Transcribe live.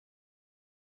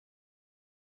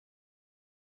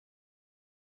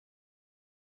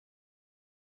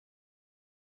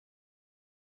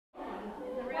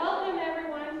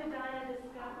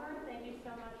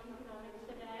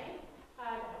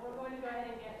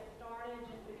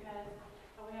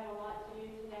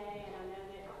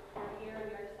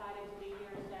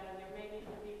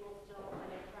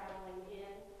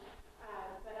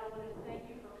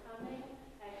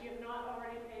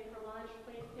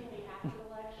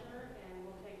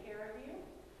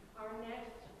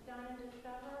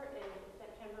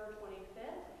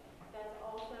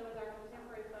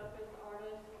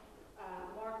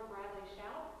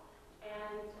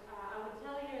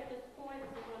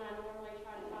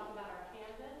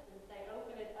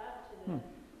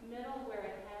middle where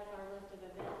it has our list of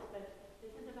events, but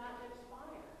this is about to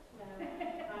expire. So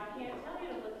I can't tell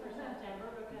you to look for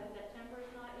September because September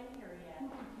is not in here yet.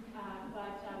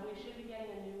 But we should be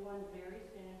getting a new one very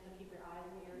soon, so keep your eyes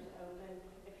and ears open.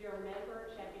 If you're a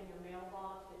member, check in your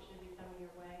mailbox. It should be coming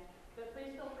your way. But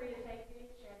please feel free to take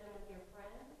these, share them with your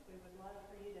friends. We would love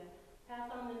for you to pass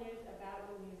on the news about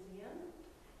the museum.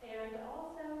 And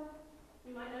also,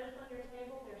 you might notice on your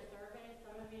table there's surveys.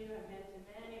 Some of you have been to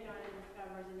many Dine and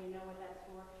Discovers and you know what that's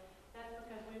for. That's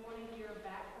because we want to hear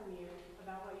back from you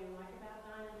about what you like about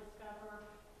Dine and Discover,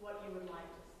 what you would like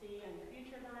to see in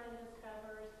future Dine and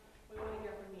Discovers. We want to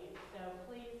hear from you. So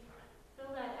please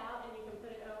fill that out and you can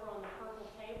put it over on the purple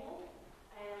table.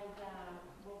 And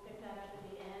we'll pick that up at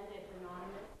the end. It's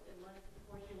anonymous, unless, of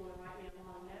course, you want to write me a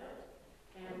long note.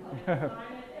 And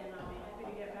sign it, and I'll be happy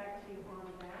to get back to you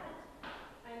on that.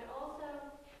 And also,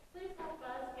 please help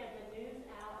us get the news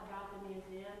out about the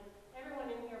museum.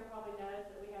 Everyone in here probably knows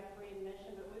that we have free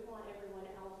admission, but we want everyone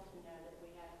else to know that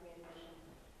we have free admission.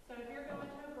 So if you're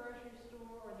going to a grocery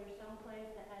store or there's some place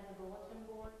that has a bulletin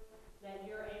board that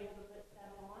you're able to put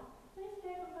stuff on, please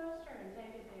take a poster and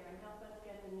take it there and help us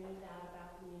get the news out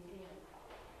about the museum.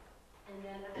 And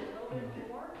then a little bit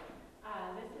more,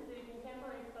 this is the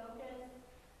contemporary focus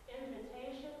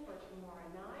invitation for tomorrow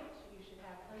night. You should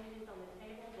have plenty of these on the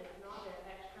table. If not, they're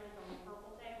extras on the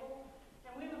purple table.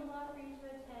 And we would love for you to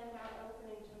attend our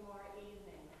opening tomorrow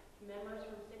evening. Members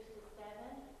from 6 to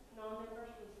 7,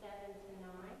 non-members from 7 to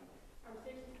 9. From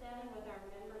 6 to 7 with our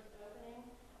members opening,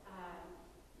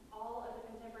 all of the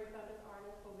contemporary focus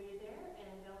artists will be there, and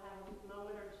they'll have a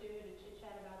moment or two to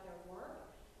chit-chat about their work.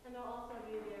 And they'll also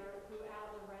be there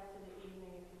throughout the rest of the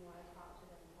evening if you want to talk to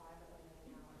them privately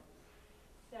in the hours.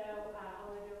 So I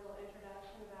want to do a little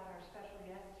introduction about our special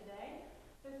guest today.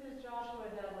 This is Joshua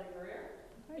Dudley Greer.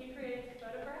 He creates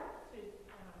photographs whose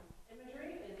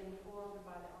imagery is informed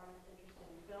by the artist's interest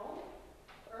in film,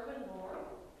 urban lore,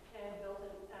 and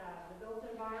the built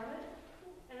environment,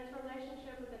 and its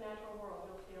relationship with the natural world.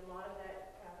 You'll see a lot of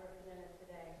that represented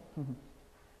today.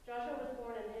 Joshua was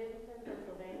born in Hazelton,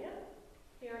 Pennsylvania.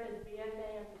 He earned his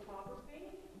BFA in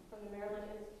photography from the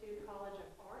Maryland Institute College of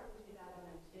Art in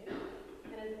 2002,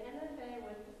 and his MFA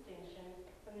with distinction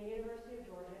from the University of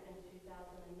Georgia in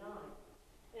 2009.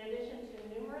 In addition to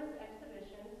numerous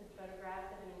exhibitions, his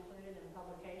photographs have been included in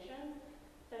publications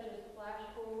such as Flash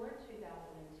Forward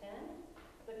 2010,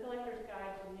 The Collector's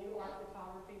Guide to New Art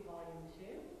Photography Volume 2,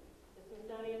 the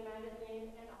Smithsonian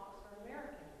Magazine, and Oxford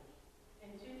American.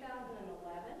 In 2011,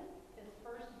 his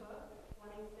first book,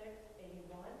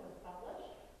 2681, was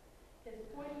published. His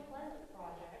Point Pleasant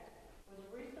project was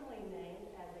recently named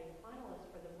as a finalist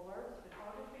for the Blurbs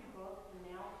Photography Book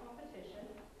Now competition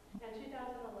and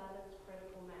 2011's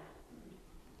Critical Mass.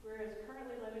 Greer is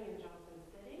currently living in Johnson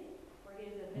City, where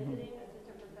he is a visiting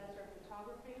assistant professor of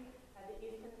photography at the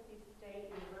East Tennessee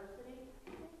State University.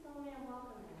 Please join me and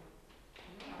welcome him.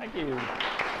 Thank you.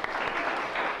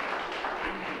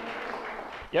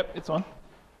 Yep, it's on.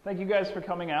 Thank you guys for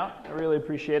coming out. I really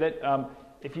appreciate it.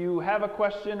 If you have a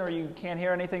question or you can't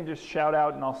hear anything, just shout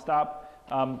out and I'll stop.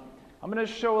 I'm going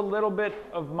to show a little bit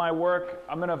of my work.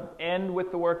 I'm going to end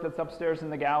with the work that's upstairs in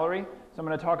the gallery. So I'm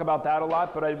going to talk about that a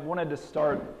lot, but I wanted to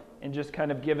start in just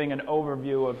kind of giving an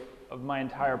overview of my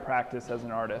entire practice as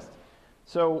an artist.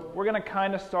 So we're going to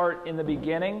kind of start in the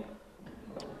beginning,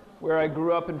 where I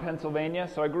grew up in Pennsylvania.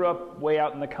 So I grew up way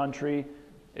out in the country.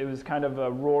 It was kind of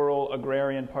a rural,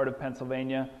 agrarian part of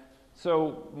Pennsylvania.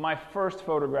 So my first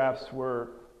photographs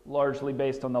were largely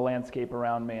based on the landscape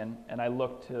around me, and I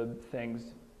looked to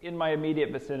things in my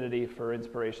immediate vicinity for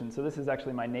inspiration. So this is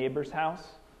actually my neighbor's house.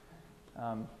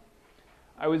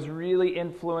 I was really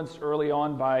influenced early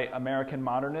on by American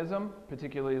modernism,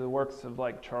 particularly the works of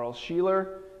like Charles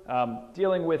Sheeler,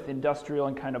 dealing with industrial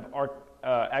and kind of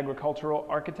agricultural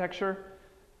architecture.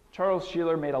 Charles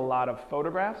Sheeler made a lot of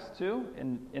photographs too,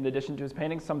 in addition to his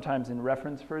paintings, sometimes in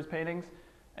reference for his paintings.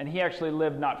 And he actually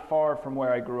lived not far from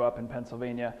where I grew up in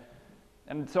Pennsylvania.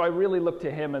 And so I really looked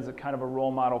to him as a kind of a role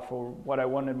model for what I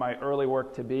wanted my early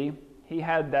work to be. He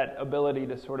had that ability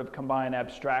to sort of combine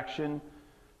abstraction,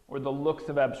 or the looks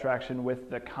of abstraction, with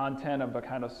the content of a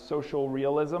kind of social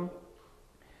realism.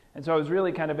 And so I was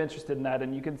really kind of interested in that,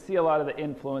 and you can see a lot of the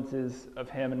influences of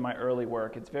him in my early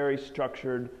work. It's very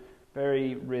structured,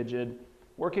 very rigid,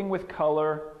 working with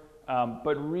color,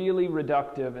 but really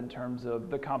reductive in terms of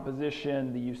the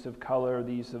composition, the use of color,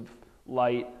 the use of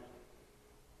light,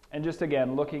 and just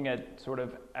again, looking at sort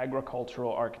of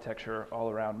agricultural architecture all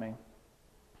around me.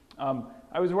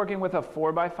 I was working with a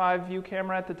 4x5 view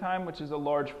camera at the time, which is a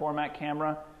large format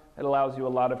camera. It allows you a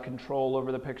lot of control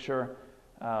over the picture.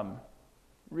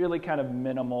 really kind of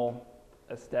minimal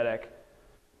aesthetic.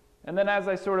 And then as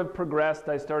I sort of progressed,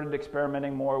 I started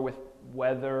experimenting more with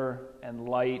weather and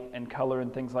light and color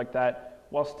and things like that,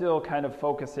 while still kind of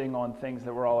focusing on things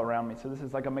that were all around me. So this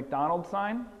is like a McDonald's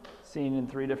sign, seen in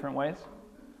 3 different ways.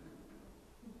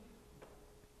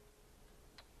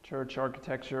 Church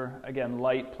architecture, again,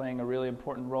 light playing a really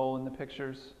important role in the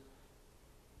pictures.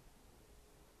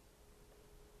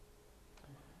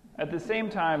 At the same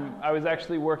time, I was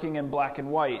actually working in black and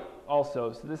white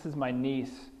also. So this is my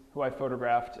niece who I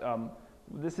photographed.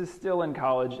 This is still in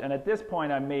college, and at this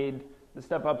point I made the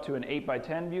step up to an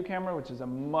 8x10 view camera, which is a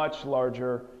much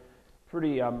larger,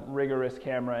 pretty rigorous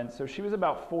camera. And so she was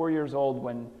about 4 years old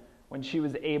when she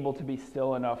was able to be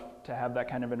still enough to have that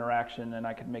kind of interaction, and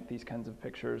I could make these kinds of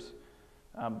pictures.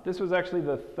 This was actually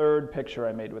the 3rd picture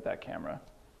I made with that camera.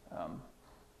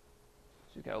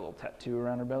 She's got a little tattoo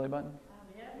around her belly button.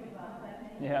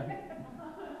 Yeah.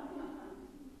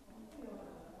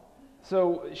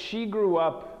 So she grew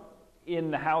up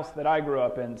in the house that I grew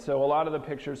up in, so a lot of the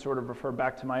pictures sort of refer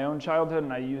back to my own childhood,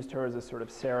 and I used her as a sort of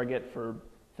surrogate for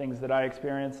things that I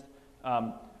experienced.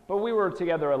 But we were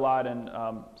together a lot, and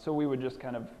so we would just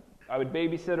kind of, I would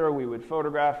babysit her, we would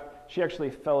photograph. She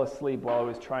actually fell asleep while I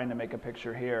was trying to make a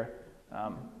picture here,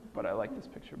 but I like this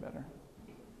picture better.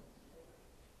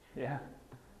 Yeah.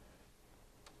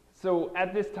 So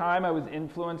at this time, I was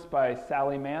influenced by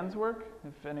Sally Mann's work,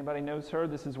 if anybody knows her.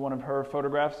 This is one of her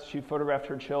photographs. She photographed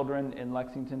her children in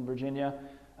Lexington, Virginia.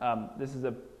 This is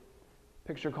a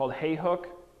picture called Hay Hook,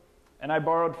 and I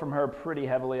borrowed from her pretty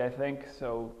heavily, I think.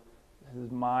 So this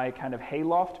is my kind of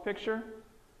hayloft picture.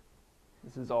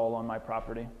 This is all on my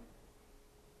property.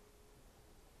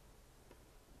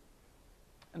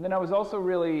 And then I was also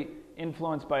really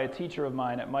influenced by a teacher of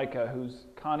mine at MICA, who's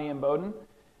Connie Imboden.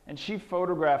 And she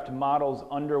photographed models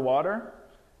underwater,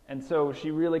 and so she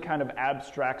really kind of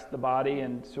abstracts the body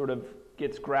and sort of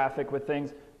gets graphic with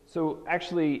things. So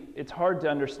actually, it's hard to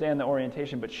understand the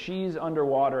orientation, but she's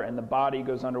underwater and the body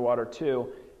goes underwater too,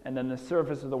 and then the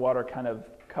surface of the water kind of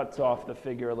cuts off the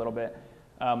figure a little bit.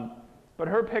 But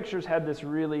her pictures had this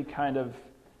really kind of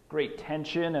great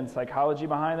tension and psychology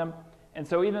behind them. And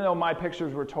so even though my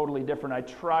pictures were totally different, I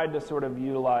tried to sort of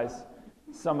utilize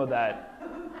some of that.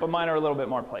 But mine are a little bit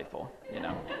more playful, you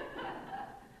know.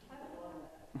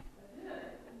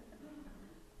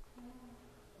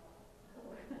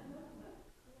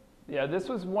 Yeah, this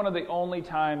was one of the only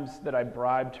times that I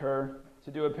bribed her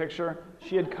to do a picture.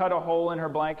 She had cut a hole in her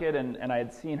blanket, and I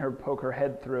had seen her poke her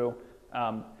head through.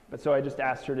 But so I just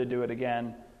asked her to do it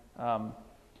again.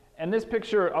 And this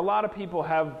picture, a lot of people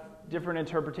have different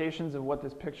interpretations of what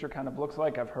this picture kind of looks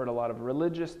like. I've heard a lot of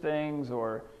religious things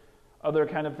or other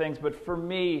kind of things, but for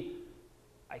me,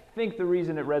 I think the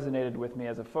reason it resonated with me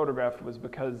as a photograph was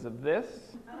because of this.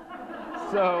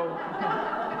 So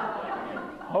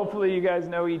hopefully you guys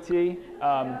know E.T.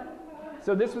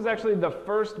 So this was actually the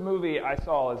first movie I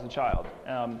saw as a child,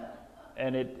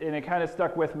 and it kind of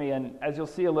stuck with me, and as you'll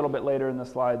see a little bit later in the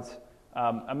slides,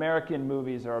 American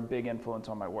movies are a big influence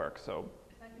on my work. So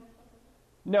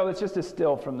no, it's just a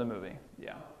still from the movie,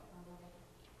 yeah.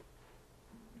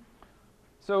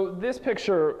 So this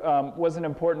picture was an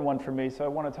important one for me, so I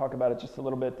want to talk about it just a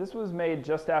little bit. This was made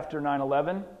just after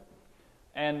 9/11,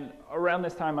 and around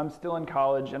this time I'm still in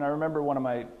college, and I remember one of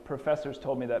my professors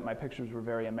told me that my pictures were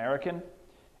very American,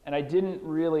 and I didn't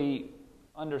really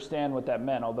understand what that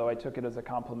meant, although I took it as a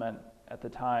compliment at the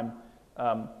time.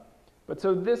 But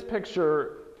so this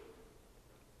picture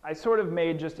I sort of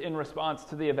made just in response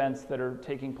to the events that are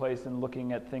taking place and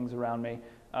looking at things around me.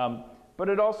 But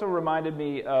it also reminded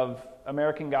me of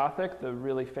American Gothic, the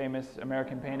really famous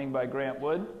American painting by Grant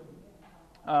Wood.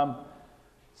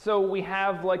 So we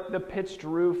have like the pitched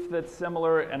roof that's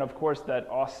similar, and of course that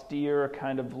austere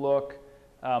kind of look.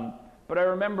 But I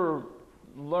remember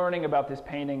learning about this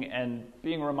painting and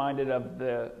being reminded of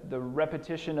the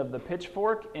repetition of the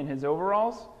pitchfork in his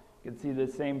overalls. You can see the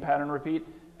same pattern repeat,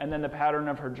 and then the pattern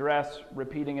of her dress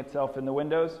repeating itself in the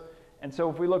windows. And so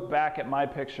if we look back at my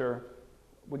picture,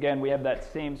 again, we have that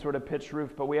same sort of pitched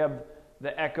roof, but we have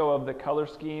the echo of the color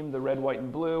scheme, the red, white,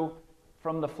 and blue,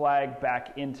 from the flag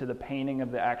back into the painting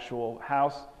of the actual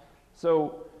house.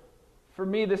 So for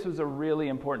me, this was a really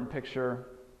important picture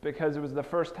because it was the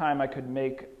first time I could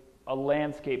make a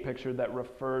landscape picture that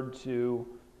referred to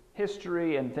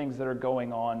history and things that are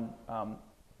going on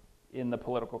in the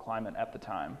political climate at the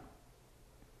time.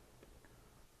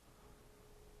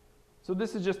 So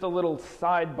this is just a little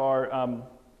sidebar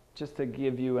just to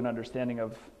give you an understanding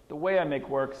of the way I make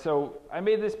work. So I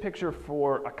made this picture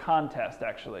for a contest,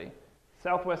 actually.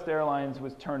 Southwest Airlines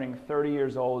was turning 30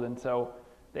 years old, and so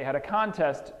they had a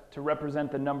contest to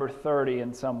represent the number 30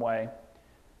 in some way.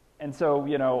 And so,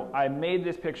 you know, I made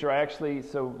this picture.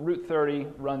 So Route 30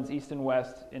 runs east and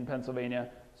west in Pennsylvania.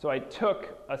 So I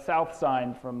took a south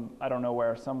sign from, I don't know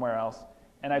where, somewhere else,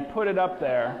 and I put it up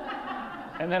there,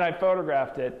 and then I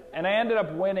photographed it. And I ended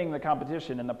up winning the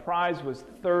competition, and the prize was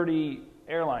 30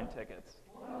 airline tickets.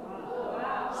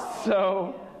 Wow.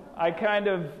 So I kind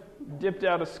of dipped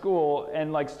out of school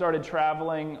and like started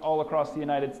traveling all across the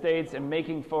United States and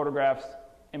making photographs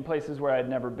in places where I'd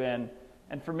never been.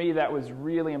 And for me, that was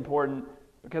really important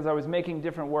because I was making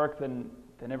different work than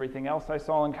everything else I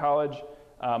saw in college.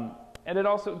 And it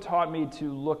also taught me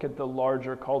to look at the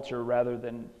larger culture rather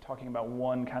than talking about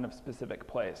one kind of specific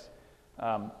place.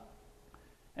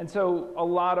 And so a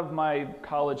lot of my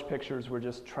college pictures were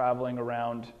just traveling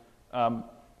around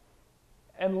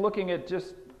and looking at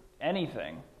just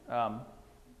anything.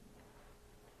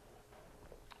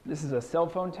 This is a cell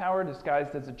phone tower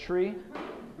disguised as a tree.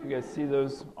 You guys see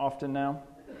those often now?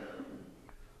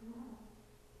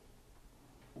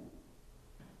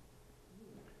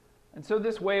 And so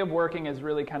this way of working has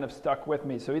really kind of stuck with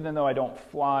me. So even though I don't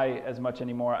fly as much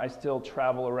anymore, I still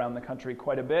travel around the country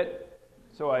quite a bit.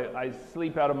 So I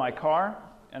sleep out of my car,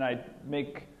 and I've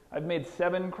made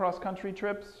 7 cross-country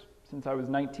trips since I was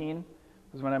 19,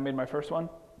 was when I made my first one.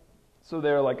 So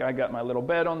there, like, I got my little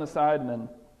bed on the side, and then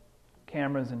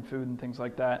cameras and food and things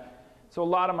like that. So a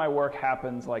lot of my work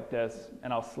happens like this,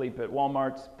 and I'll sleep at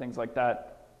Walmarts, things like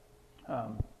that.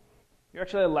 You're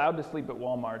actually allowed to sleep at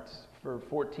Walmarts for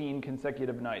 14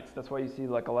 consecutive nights. That's why you see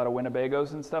like a lot of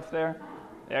Winnebagos and stuff there.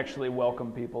 They actually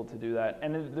welcome people to do that.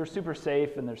 And they're super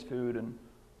safe, and there's food and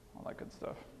all that good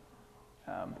stuff.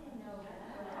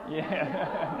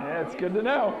 Yeah, it's good to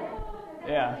know.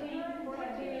 Yeah.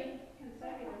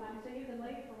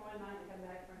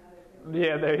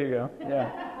 Yeah, there you go.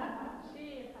 Yeah.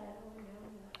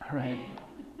 Right.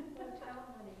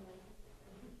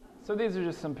 So these are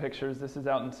just some pictures. This is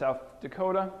out in South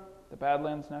Dakota, the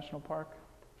Badlands National Park.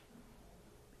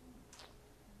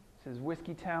 This is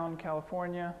Whiskeytown,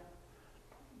 California.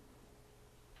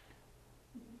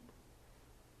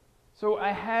 So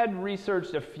I had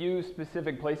researched a few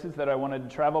specific places that I wanted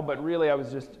to travel, but really I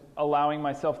was just allowing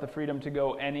myself the freedom to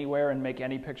go anywhere and make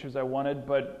any pictures I wanted.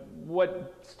 But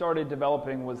what started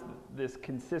developing was this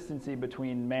consistency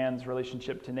between man's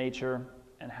relationship to nature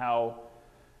and how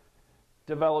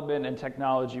development and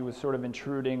technology was sort of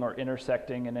intruding or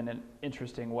intersecting in an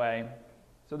interesting way.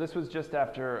 So this was just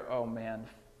after, oh man,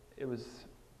 it was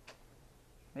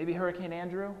maybe Hurricane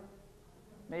Andrew?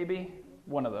 Maybe?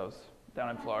 One of those down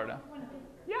in Florida.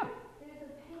 Yeah. There's a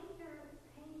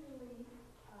painterly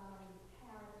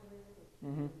characteristic.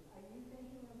 Mm-hmm. Are you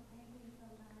thinking of painting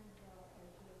sometimes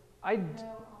as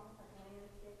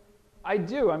I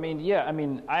do. I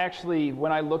mean, I actually,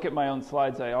 when I look at my own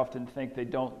slides, I often think they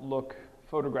don't look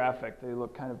photographic. They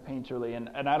look kind of painterly. And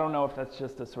I don't know if that's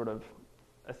just a sort of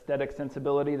aesthetic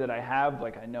sensibility that I have.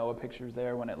 Like, I know a picture's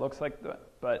there when it looks like that,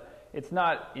 but it's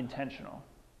not intentional.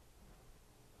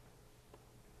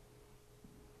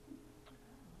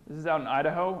 This is out in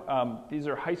Idaho. These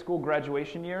are high school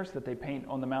graduation years that they paint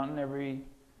on the mountain every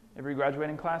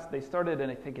graduating class. They started,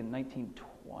 I think, in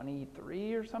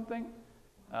 1923 or something.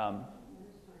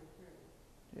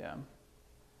 Yeah.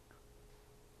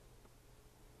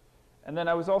 And then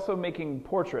I was also making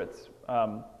portraits,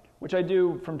 which I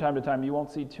do from time to time. You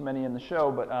won't see too many in the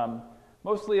show, but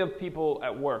mostly of people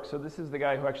at work. So this is the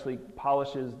guy who actually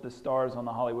polishes the stars on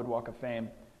the Hollywood Walk of Fame.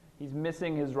 He's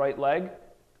missing his right leg,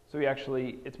 so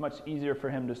it's much easier for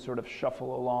him to sort of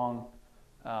shuffle along.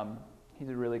 He's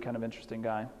a really kind of interesting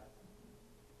guy.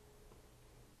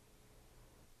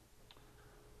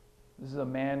 This is a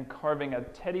man carving a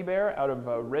teddy bear out of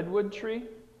a redwood tree.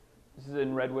 This is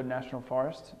in Redwood National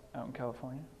Forest out in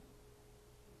California.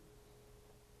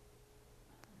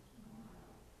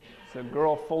 It's a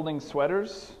girl folding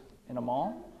sweaters in a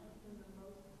mall.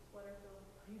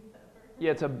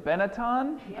 Yeah, it's a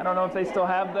Benetton. I don't know if they still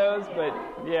have those, but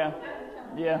yeah.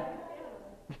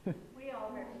 we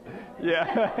all heard.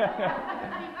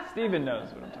 Yeah. Stephen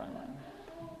knows what I'm talking about.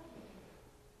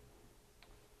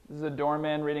 This is a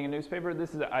doorman reading a newspaper.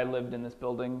 I lived in this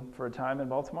building for a time in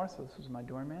Baltimore, so this was my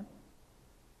doorman.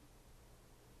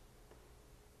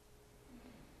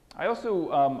 I also,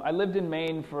 I lived in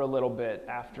Maine for a little bit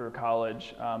after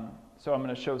college, so I'm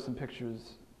going to show some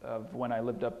pictures of when I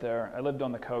lived up there. I lived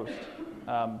on the coast.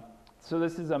 So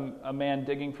this is a man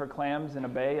digging for clams in a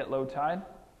bay at low tide.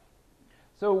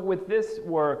 So with this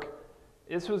work,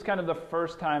 this was kind of the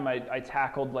first time I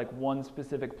tackled like one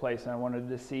specific place, and I wanted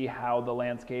to see how the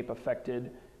landscape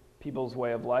affected people's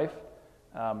way of life.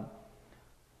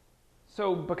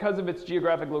 So because of its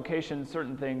geographic location,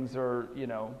 certain things are,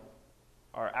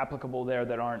 are applicable there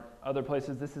that aren't other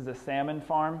places. This is a salmon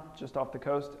farm just off the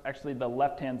coast. Actually, the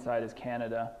left-hand side is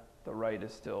Canada. The right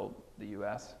is still the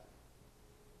US.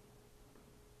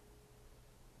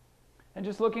 And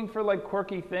just looking for like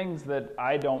quirky things that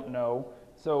I don't know.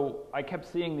 So I kept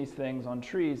seeing these things on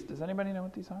trees. Does anybody know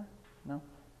what these are? No?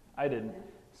 I didn't.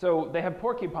 So they have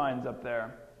porcupines up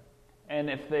there. And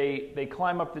if they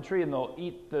climb up the tree and they'll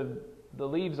eat the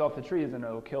leaves off the trees and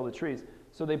it'll kill the trees.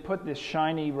 So they put this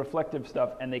shiny reflective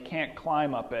stuff and they can't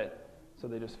climb up it. So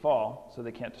they just fall, so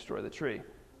they can't destroy the tree,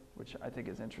 which I think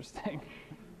is interesting.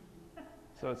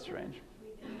 So it's strange.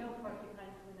 We didn't know porcupines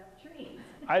went up trees.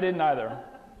 I didn't either.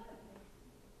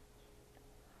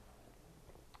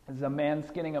 This is a man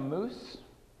skinning a moose.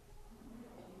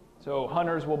 So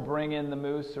hunters will bring in the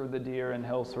moose or the deer and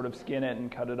he'll sort of skin it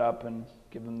and cut it up and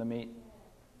give them the meat.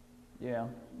 Yeah.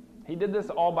 He did this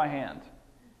all by hand,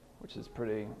 which is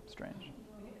pretty strange.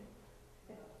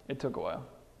 It took a while.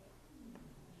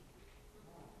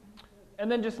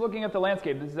 And then just looking at the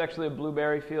landscape, this is actually a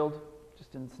blueberry field,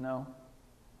 just in snow.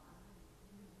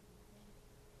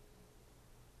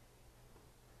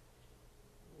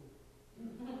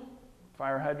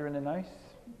 Fire hydrant and ice.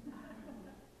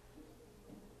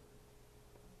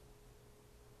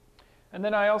 And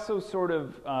then I also sort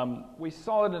of, we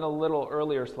saw it in a little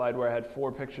earlier slide where I had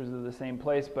 4 pictures of the same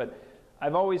place, but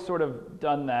I've always sort of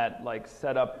done that, like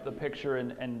set up the picture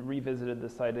and revisited the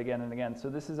site again and again. So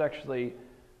this is actually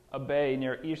a bay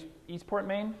near Eastport,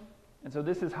 Maine. And so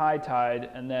this is high tide,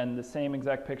 and then the same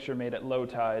exact picture made at low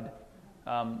tide.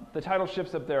 The tidal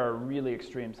shifts up there are really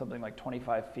extreme, something like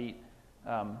 25 feet,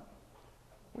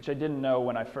 which I didn't know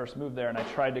when I first moved there. And I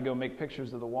tried to go make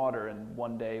pictures of the water, and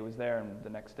one day it was there, and the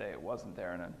next day it wasn't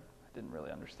there, and I didn't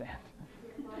really understand.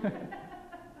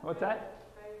 What's that?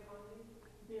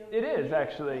 It is,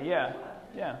 actually, yeah.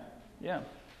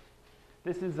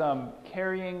 This is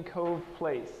Carrying Cove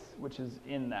Place, which is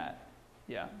in that,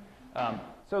 yeah.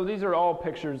 So these are all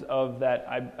pictures of that.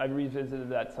 I revisited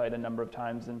that site a number of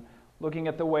times, and looking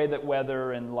at the way that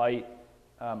weather and light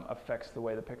affects the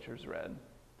way the picture's read.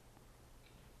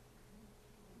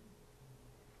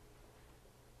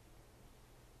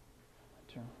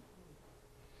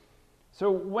 So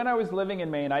when I was living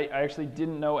in Maine, I actually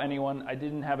didn't know anyone. I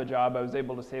didn't have a job. I was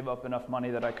able to save up enough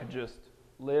money that I could just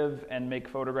live and make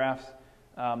photographs.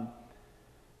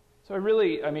 So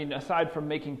aside from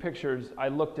making pictures, I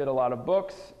looked at a lot of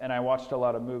books and I watched a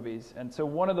lot of movies. And so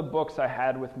one of the books I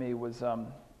had with me was a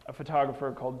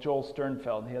photographer called Joel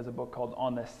Sternfeld. He has a book called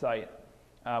On This Site,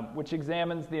 which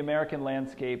examines the American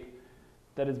landscape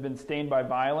that has been stained by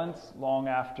violence long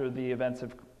after the events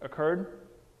have occurred.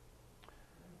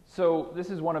 So this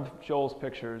is one of Joel's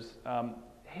pictures.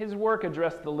 His work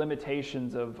addressed the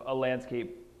limitations of a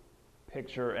landscape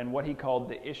picture and what he called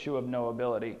the issue of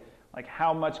knowability. Like,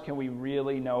 how much can we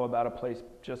really know about a place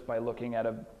just by looking at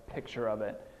a picture of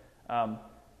it?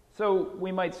 So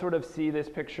we might sort of see this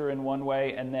picture in one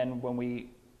way, and then when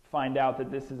we find out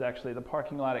that this is actually the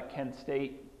parking lot at Kent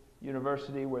State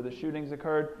University where the shootings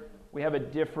occurred, we have a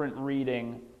different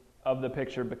reading of the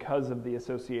picture because of the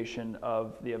association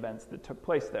of the events that took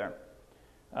place there.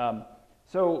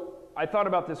 So I thought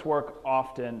about this work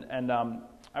often, and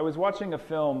I was watching a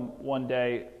film one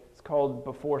day. It's called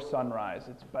Before Sunrise.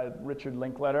 It's by Richard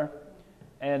Linklater.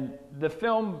 And the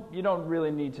film, you don't really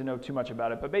need to know too much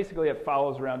about it, but basically it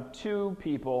follows around 2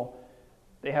 people.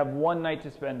 They have one night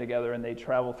to spend together, and they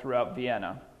travel throughout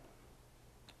Vienna.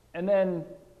 And then,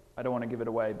 I don't want to give it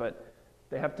away, but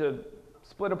they have to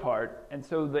split apart, and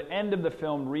so the end of the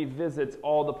film revisits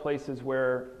all the places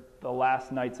where the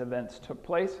last night's events took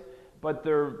place, but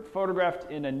they're photographed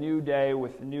in a new day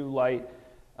with new light.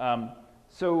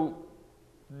 So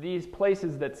these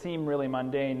places that seem really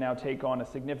mundane now take on a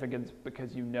significance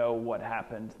because you know what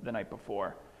happened the night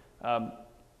before.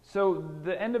 So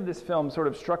the end of this film sort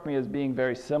of struck me as being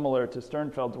very similar to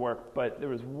Sternfeld's work, but there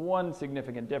was one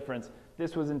significant difference.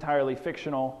 This was entirely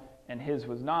fictional, and his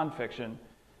was nonfiction.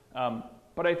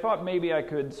 But I thought maybe I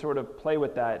could sort of play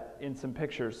with that in some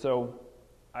pictures. So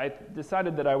I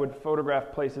decided that I would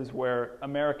photograph places where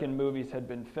American movies had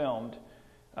been filmed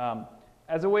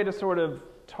as a way to sort of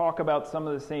talk about some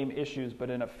of the same issues, but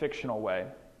in a fictional way.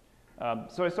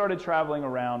 So I started traveling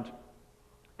around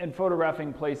and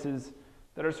photographing places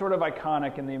that are sort of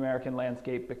iconic in the American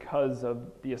landscape because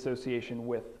of the association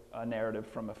with a narrative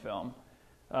from a film.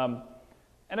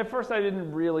 And at first I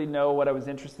didn't really know what I was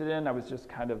interested in. I was just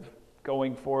kind of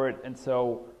going for it. And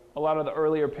so a lot of the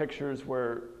earlier pictures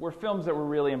were films that were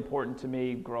really important to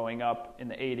me growing up in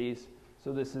the 80s.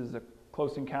 So this is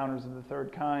Close Encounters of the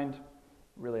Third Kind.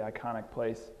 really iconic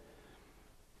place.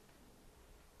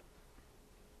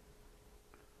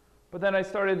 But then I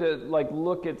started to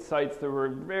look at sites that were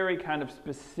very kind of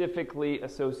specifically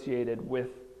associated with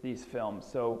these films.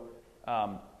 So,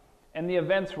 and the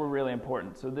events were really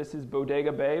important. So this is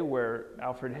Bodega Bay, where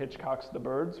Alfred Hitchcock's The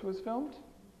Birds was filmed.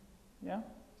 Yeah,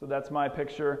 so that's my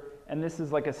picture. And this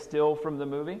is like a still from the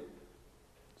movie.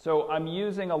 So I'm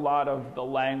using a lot of the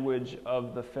language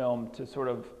of the film to sort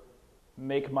of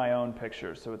make my own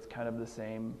picture. So it's kind of the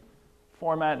same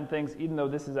format and things, even though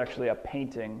this is actually a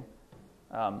painting.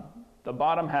 The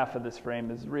bottom half of this frame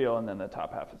is real, and then the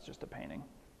top half is just a painting.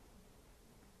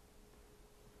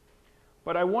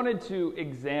 But I wanted to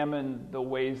examine the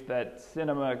ways that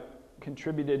cinema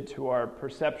contributed to our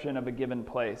perception of a given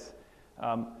place.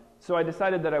 So I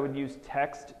decided that I would use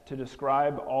text to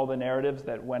describe all the narratives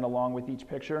that went along with each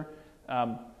picture.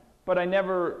 But I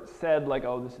never said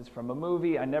oh, this is from a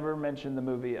movie. I never mentioned the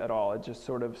movie at all. It's just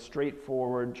sort of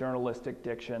straightforward journalistic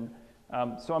diction.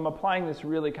 So I'm applying this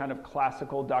really kind of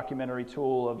classical documentary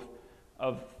tool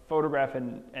of photograph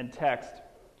and text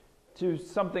to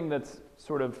something that's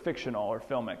sort of fictional or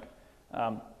filmic.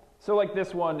 So like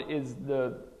this one is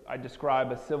I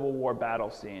describe a Civil War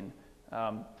battle scene.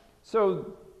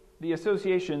 So the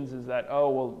associations is that, oh,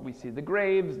 well, we see the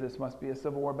graves, this must be a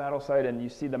Civil War battle site, and you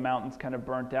see the mountains kind of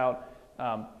burnt out.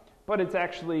 But it's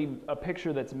actually a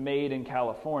picture that's made in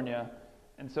California.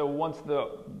 And so once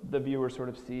the viewer sort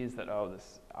of sees that, oh,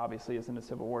 this obviously isn't a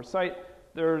Civil War site,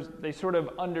 they sort of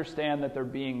understand that they're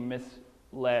being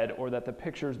misled or that the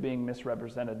picture is being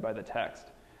misrepresented by the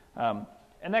text.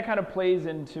 And that kind of plays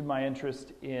into my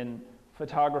interest in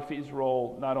photography's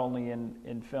role, not only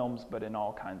in films, but in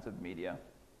all kinds of media.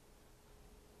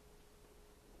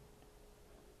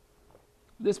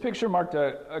 This picture marked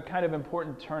a kind of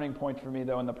important turning point for me,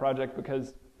 though, in the project,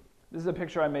 because this is a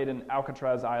picture I made in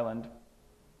Alcatraz Island,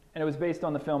 and it was based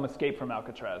on the film Escape from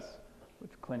Alcatraz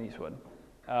with Clint Eastwood.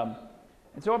 And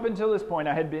so up until this point,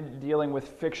 I had been dealing with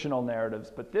fictional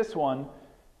narratives, but this one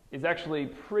is actually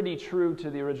pretty true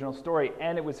to the original story,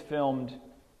 and it was filmed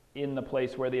in the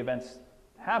place where the events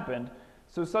happened.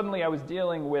 So suddenly I was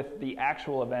dealing with the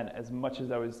actual event as much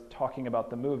as I was talking about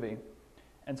the movie.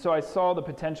 And so I saw the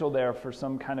potential there for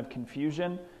some kind of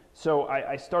confusion. So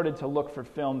I started to look for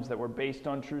films that were based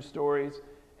on true stories,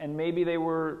 and maybe they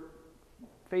were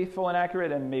faithful and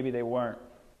accurate, and maybe they weren't.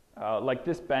 Like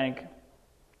this bank,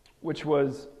 which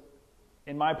was,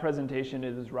 in my presentation,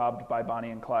 it is robbed by Bonnie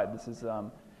and Clyde. This is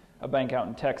a bank out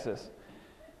in Texas.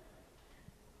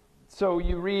 So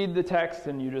you read the text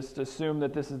and you just assume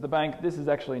that this is the bank. This is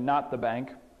actually not the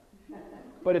bank,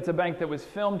 but it's a bank that was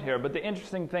filmed here. But the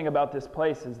interesting thing about this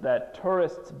place is that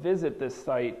tourists visit this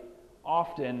site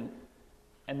often,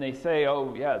 and they say,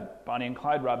 oh yeah, Bonnie and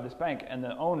Clyde robbed this bank. And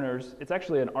the owners, it's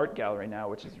actually an art gallery now,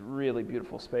 which is a really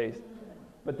beautiful space.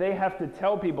 But they have to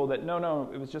tell people that, no,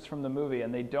 it was just from the movie,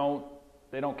 and they don't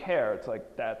care. It's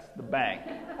like, that's the bank.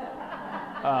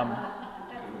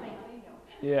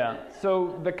 Yeah,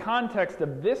 so the context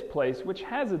of this place, which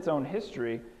has its own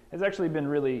history, has actually been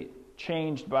really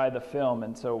changed by the film,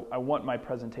 and so I want my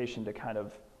presentation to kind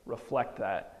of reflect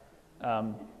that.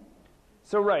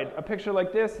 So right, a picture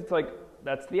like this, it's like,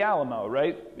 that's the Alamo,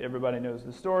 right? Everybody knows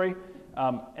the story.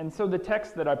 And so the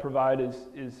text that I provide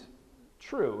is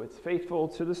true. It's faithful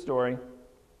to the story.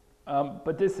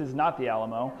 But this is not the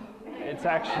Alamo. It's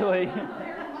actually...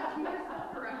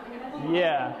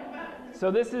 Yeah. So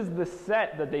this is the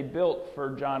set that they built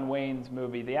for John Wayne's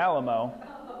movie, The Alamo,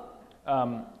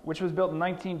 which was built in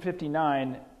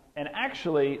 1959. And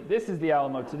actually, this is the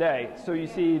Alamo today. So you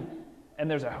see,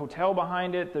 and there's a hotel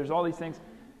behind it. There's all these things.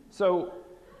 So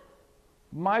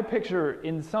my picture,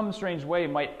 in some strange way,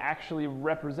 might actually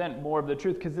represent more of the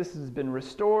truth, because this has been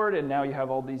restored, and now you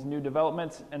have all these new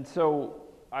developments. And so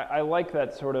I like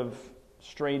that sort of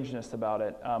strangeness about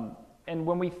it. And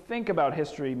when we think about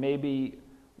history, maybe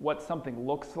what something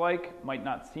looks like might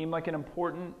not seem like an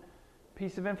important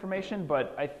piece of information,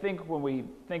 but I think when we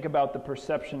think about the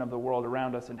perception of the world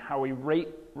around us and how we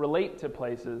relate to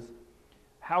places,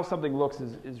 how something looks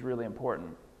is really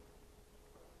important.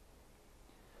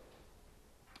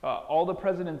 All the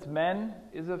President's Men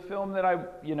is a film that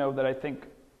I think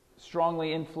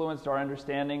strongly influenced our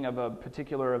understanding of a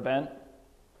particular event.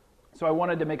 So I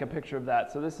wanted to make a picture of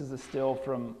that. So this is a still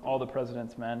from All the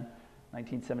President's Men,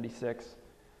 1976.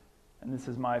 And this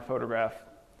is my photograph.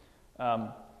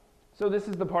 So this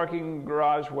is the parking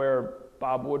garage where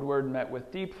Bob Woodward met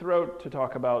with Deep Throat to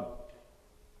talk about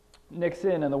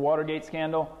Nixon and the Watergate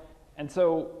scandal. And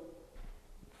so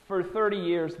for 30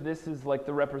 years, this is like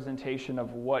the representation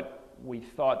of what we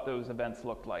thought those events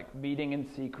looked like, meeting in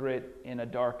secret in a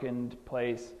darkened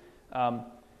place.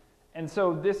 And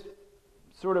so this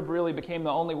sort of really became the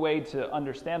only way to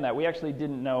understand that. We actually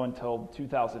didn't know until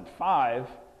 2005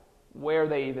 where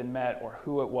they even met or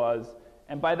who it was.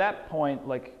 And by that point,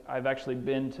 like, I've actually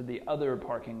been to the other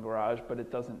parking garage, but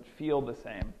it doesn't feel the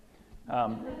same.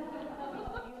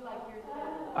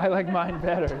 I like mine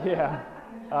better, yeah.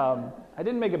 I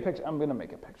didn't make a picture. I'm going to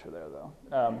make a picture there, though.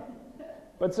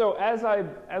 But so as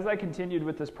I continued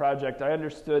with this project, I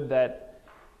understood that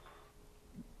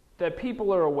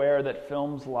people are aware that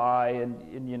films lie,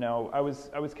 and you know, I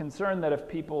was concerned that if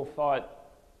people thought,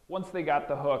 once they got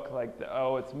the hook, like,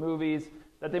 oh, it's movies,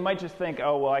 that they might just think,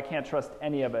 oh, well, I can't trust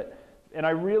any of it. And I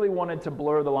really wanted to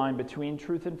blur the line between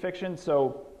truth and fiction,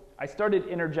 so I started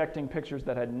interjecting pictures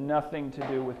that had nothing to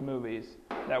do with movies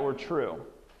that were true.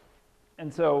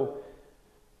 And so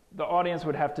the audience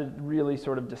would have to really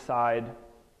sort of decide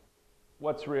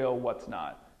what's real, what's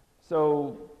not.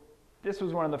 So this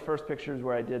was one of the first pictures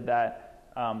where I did that.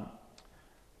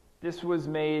 This was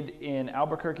made in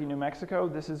Albuquerque, New Mexico.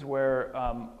 This is where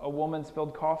a woman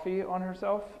spilled coffee on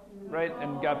herself, right,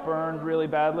 and got burned really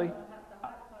badly.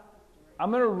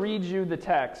 I'm going to read you the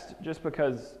text just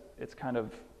because it's kind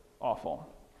of awful.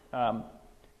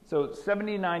 So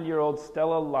 79-year-old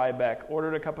Stella Liebeck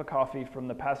ordered a cup of coffee from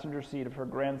the passenger seat of her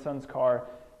grandson's car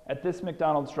at this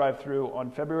McDonald's drive-thru on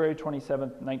February 27,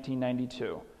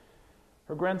 1992.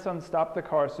 Her grandson stopped the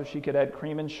car so she could add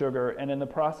cream and sugar, and in the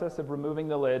process of removing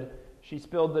the lid, she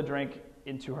spilled the drink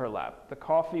into her lap. The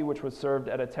coffee, which was served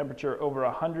at a temperature over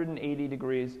 180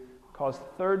 degrees, caused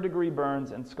third-degree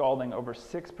burns and scalding over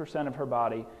 6% of her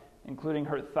body, including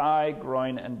her thigh,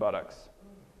 groin, and buttocks.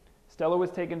 Stella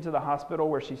was taken to the hospital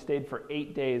where she stayed for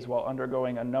 8 days while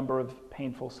undergoing a number of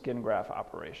painful skin graft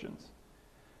operations.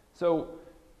 So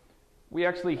we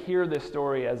actually hear this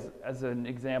story as an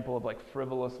example of like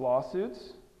frivolous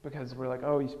lawsuits, because we're like,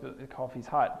 oh, you spilled, the coffee's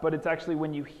hot. But it's actually,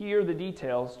 when you hear the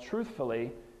details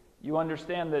truthfully, you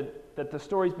understand that the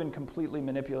story's been completely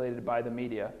manipulated by the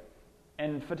media.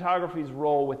 And photography's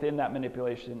role within that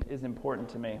manipulation is important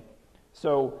to me.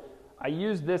 So I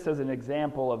use this as an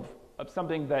example of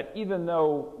something that, even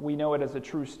though we know it as a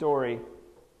true story,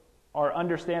 our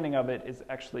understanding of it is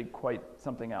actually quite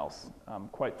something else,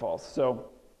 quite false.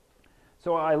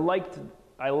 So I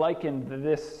likened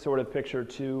this sort of picture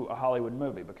to a Hollywood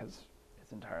movie because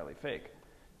it's entirely fake.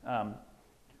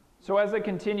 So as I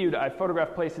continued, I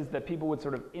photographed places that people would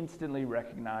sort of instantly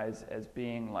recognize as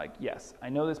being like, yes, I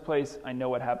know this place, I know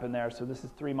what happened there. So this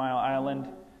is 3 Mile Island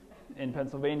in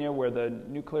Pennsylvania where the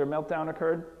nuclear meltdown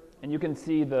occurred. And you can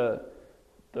see the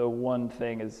one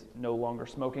thing is no longer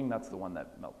smoking. That's the one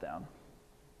that melted down.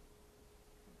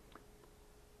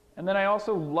 And then I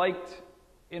also liked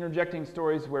interjecting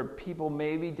stories where people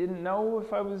maybe didn't know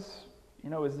if I was, you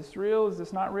know, is this real? Is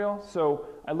this not real? So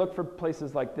I looked for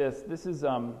places like this. This is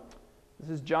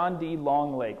John D.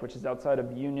 Long Lake, which is outside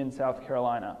of Union, South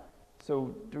Carolina.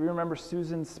 So do you remember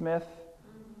Susan Smith,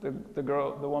 the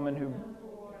woman who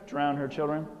drowned her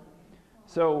children?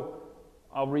 So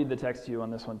I'll read the text to you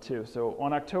on this one too. So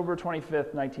on October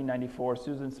 25th, 1994,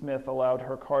 Susan Smith allowed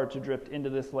her car to drift into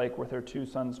this lake with her 2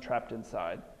 sons trapped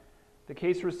inside. The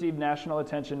case received national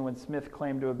attention when Smith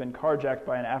claimed to have been carjacked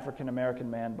by an African-American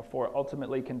man before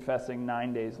ultimately confessing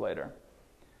 9 days later.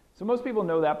 So most people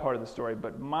know that part of the story,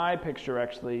 but my picture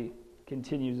actually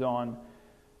continues on.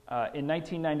 In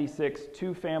 1996,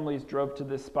 2 families drove to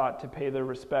this spot to pay their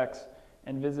respects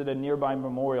and visit a nearby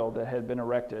memorial that had been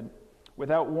erected.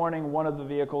 Without warning, one of the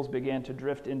vehicles began to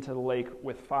drift into the lake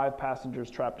with 5 passengers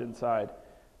trapped inside.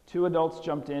 2 adults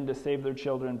jumped in to save their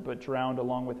children, but drowned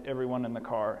along with everyone in the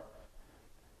car.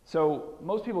 So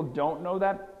most people don't know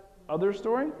that other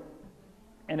story,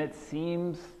 and it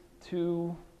seems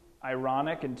too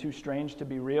ironic and too strange to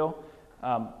be real.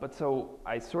 But so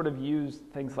I sort of use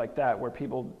things like that where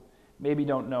people maybe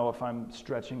don't know if I'm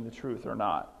stretching the truth or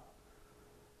not.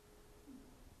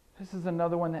 This is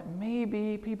another one that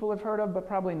maybe people have heard of, but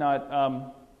probably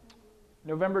not.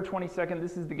 November 22nd,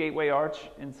 this is the Gateway Arch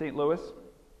in St. Louis,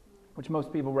 which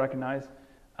most people recognize.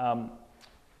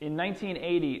 In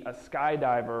 1980, a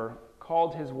skydiver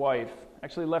called his wife,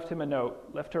 actually left her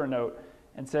a note,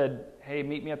 and said, hey,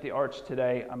 meet me at the arch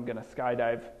today. I'm going to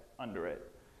skydive under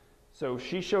it. So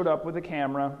she showed up with a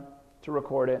camera to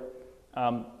record it.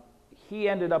 He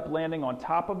ended up landing on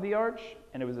top of the arch,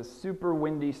 and it was a super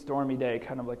windy, stormy day,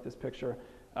 kind of like this picture.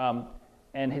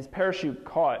 And his parachute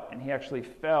caught, and he actually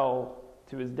fell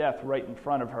to his death right in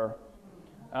front of her.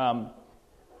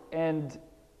 And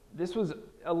this was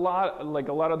a lot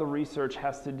of the research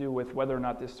has to do with whether or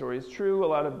not this story is true. A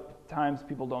lot of times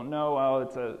people don't know,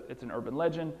 oh, it's an urban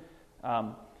legend.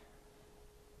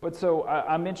 But so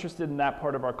I'm interested in that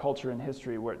part of our culture and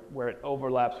history where it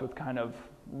overlaps with kind of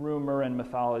rumor and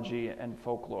mythology and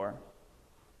folklore.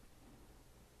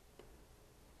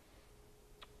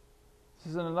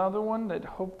 This is another one that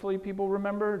hopefully people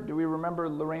remember. Do we remember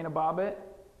Lorena Bobbitt?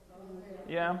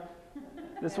 Yeah?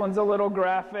 This one's a little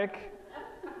graphic.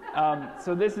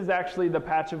 So this is actually the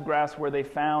patch of grass where they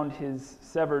found his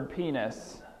severed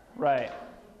penis. Right.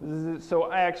 So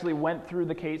I actually went through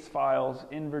the case files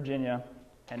in Virginia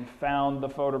and found the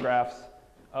photographs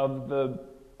of the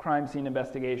crime scene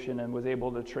investigation and was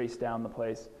able to trace down the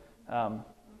place. I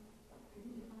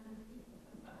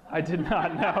did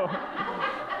not know.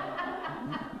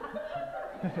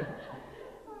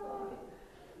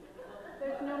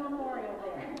 There's no memorial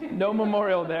there. No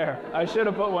memorial there. I should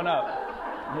have put one up.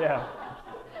 Yeah.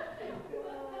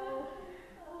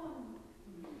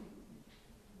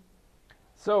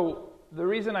 So the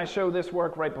reason I show this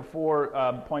work right before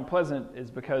Point Pleasant is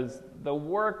because the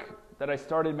work that I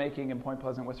started making in Point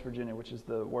Pleasant, West Virginia, which is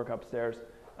the work upstairs,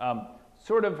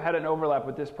 sort of had an overlap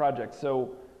with this project.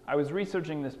 So I was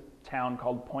researching this town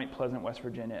called Point Pleasant, West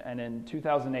Virginia, and in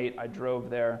 2008 I drove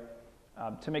there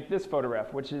to make this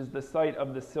photograph, which is the site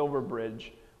of the Silver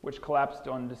Bridge, which collapsed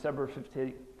on December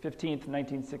 15th,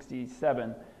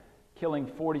 1967, killing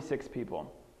 46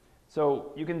 people.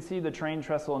 So you can see the train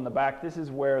trestle in the back. This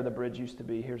is where the bridge used to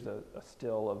be. Here's a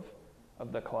still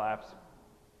of the collapse.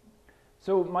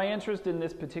 So my interest in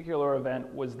this particular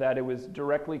event was that it was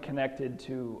directly connected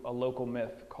to a local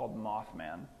myth called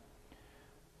Mothman.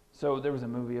 So there was a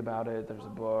movie about it, there's a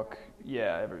book.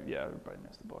 Yeah, everybody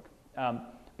knows the book.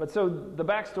 But so the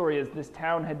backstory is this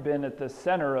town had been at the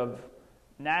center of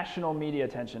national media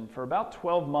attention for about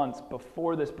 12 months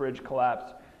before this bridge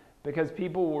collapsed because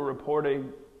people were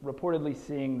reportedly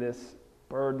seeing this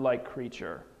bird-like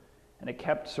creature, and it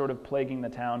kept sort of plaguing the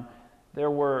town.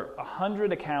 There were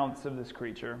 100 accounts of this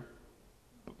creature,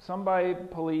 some by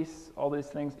police, all these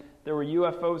things. There were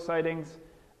UFO sightings,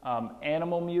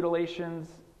 animal mutilations,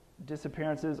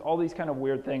 disappearances, all these kind of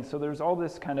weird things. So there's all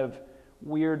this kind of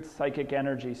weird psychic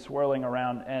energy swirling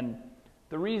around, and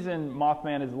the reason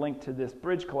Mothman is linked to this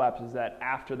bridge collapse is that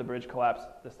after the bridge collapsed,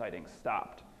 the sightings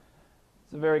stopped.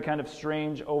 It's a very kind of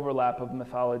strange overlap of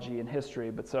mythology and history.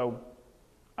 But so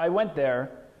I went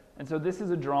there, and so this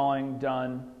is a drawing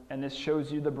done, and this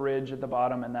shows you the bridge at the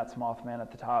bottom, and that's Mothman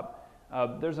at the top.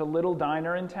 There's a little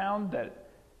diner in town that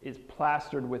is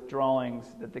plastered with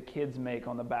drawings that the kids make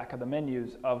on the back of the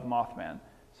menus of Mothman.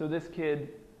 So this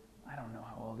kid, I don't know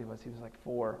how old he was like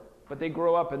 4, but they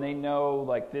grow up and they know,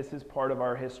 like, this is part of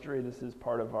our history, this is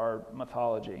part of our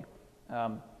mythology.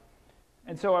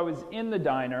 And so I was in the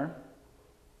diner,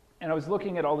 and I was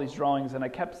looking at all these drawings, and I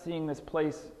kept seeing this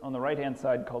place on the right-hand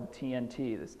side called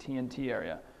TNT, this TNT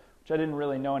area, which I didn't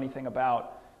really know anything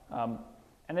about.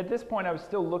 And at this point, I was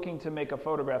still looking to make a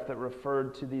photograph that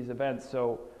referred to these events.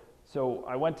 So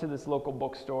I went to this local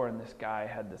bookstore, and this guy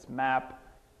had this map,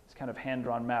 this kind of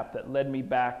hand-drawn map that led me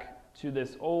back to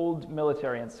this old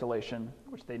military installation,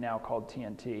 which they now called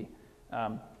TNT.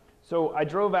 So I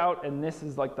drove out, and this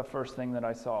is like the first thing that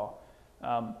I saw.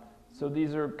 So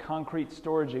these are concrete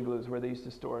storage igloos where they used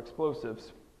to store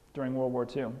explosives during World War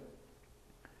II.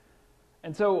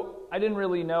 And so I didn't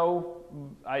really know,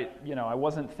 I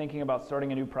wasn't thinking about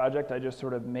starting a new project. I just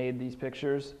sort of made these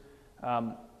pictures.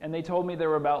 And they told me there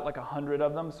were about like 100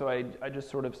 of them, so I just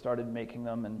sort of started making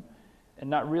them and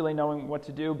not really knowing what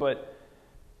to do. But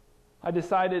I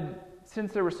decided,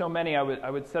 since there were so many, I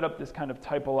would set up this kind of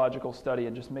typological study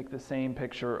and just make the same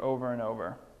picture over and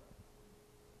over.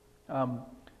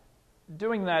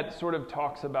 Doing that sort of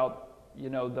talks about,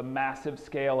 the massive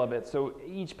scale of it. So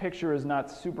each picture is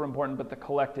not super important, but the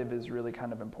collective is really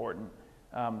kind of important.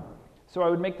 So I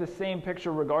would make the same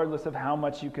picture regardless of how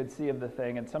much you could see of the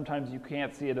thing, and sometimes you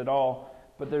can't see it at all,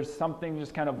 but there's something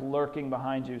just kind of lurking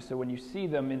behind you. So when you see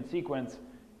them in sequence,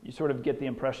 you sort of get the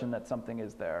impression that something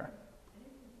is there.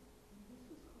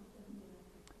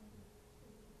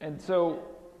 And so,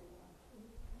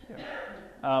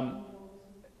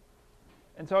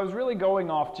 and so I was really going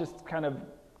off just kind of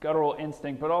guttural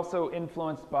instinct, but also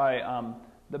influenced by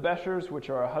the Beschers, which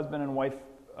are a husband and wife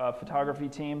photography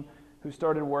team who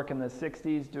started work in the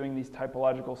 60s doing these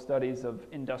typological studies of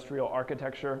industrial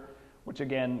architecture, which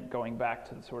again, going back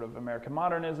to the sort of American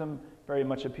modernism, very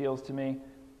much appeals to me.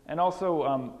 And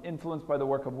also influenced by the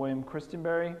work of William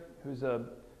Christenberry, who's a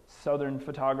Southern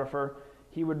photographer.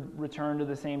 He would return to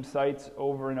the same sites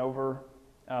over and over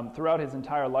throughout his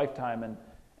entire lifetime.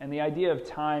 And the idea of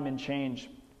time and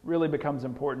change really becomes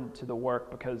important to the work,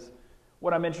 because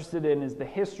what I'm interested in is the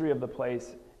history of the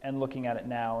place and looking at it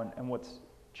now and what's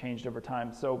changed over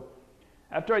time. So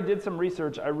after I did some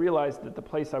research, I realized that the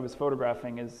place I was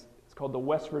photographing it's called the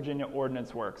West Virginia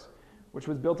Ordnance Works, which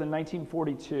was built in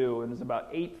 1942 and is about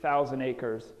 8,000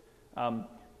 acres.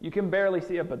 You can barely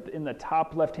see it, but in the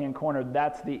top left-hand corner,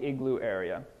 that's the igloo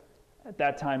area. At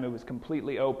that time, it was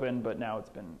completely open, but now it's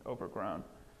been overgrown.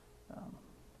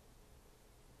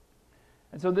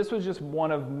 And so this was just one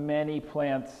of many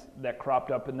plants that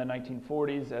cropped up in the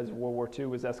 1940s as World War II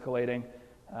was escalating.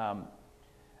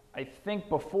 I think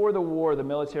before the war, the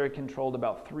military controlled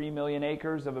about 3 million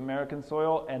acres of American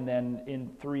soil, and then in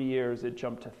 3 years, it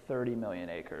jumped to 30 million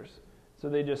acres. So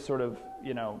they just sort of,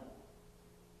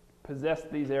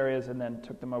 possessed these areas and then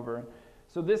took them over.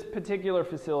 So this particular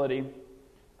facility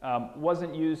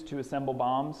wasn't used to assemble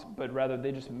bombs, but rather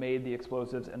they just made the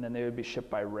explosives, and then they would be shipped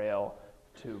by rail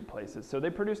to places. So they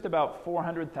produced about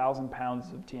 400,000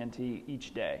 pounds of TNT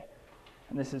each day.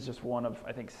 And this is just one of,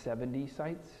 I think, 70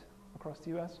 sites across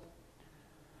the US.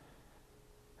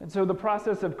 And so the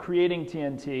process of creating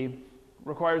TNT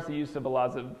requires the use of a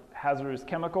lot of hazardous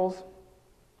chemicals.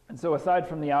 And so aside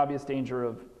from the obvious danger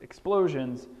of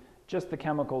explosions, just the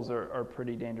chemicals are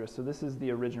pretty dangerous. So this is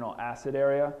the original acid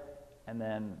area, and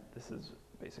then this is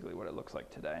basically what it looks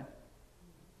like today.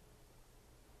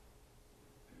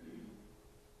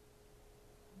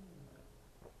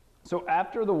 So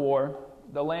after the war,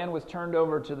 the land was turned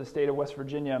over to the state of West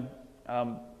Virginia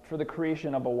for the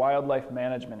creation of a wildlife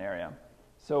management area.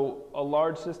 So a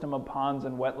large system of ponds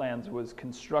and wetlands was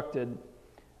constructed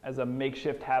as a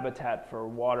makeshift habitat for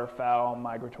waterfowl,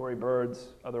 migratory birds,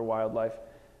 other wildlife.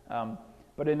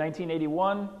 But in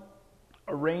 1981,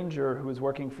 a ranger who was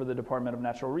working for the Department of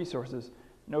Natural Resources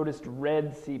noticed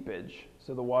red seepage.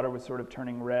 So the water was sort of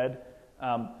turning red.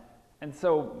 And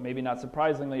so, maybe not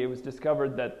surprisingly, it was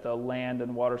discovered that the land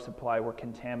and water supply were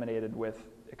contaminated with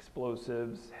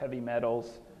explosives, heavy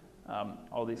metals,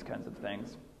 all these kinds of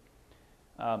things.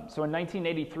 So in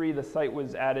 1983, the site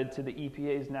was added to the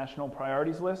EPA's National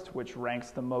Priorities List, which ranks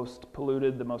the most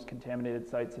polluted, the most contaminated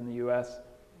sites in the US.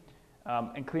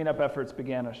 And cleanup efforts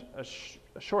began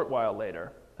a short while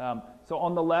later. So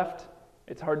on the left,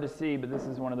 it's hard to see, but this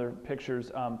is one of their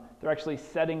pictures. They're actually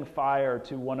setting fire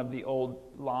to one of the old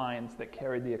lines that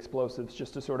carried the explosives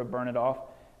just to sort of burn it off.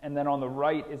 And then on the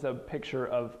right is a picture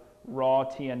of raw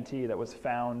TNT that was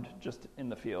found just in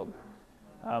the field.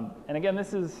 And again,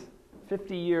 this is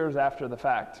 50 years after the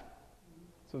fact.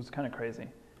 So it's kind of crazy.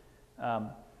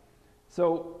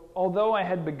 So although I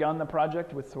had begun the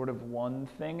project with sort of one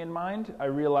thing in mind, I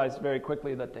realized very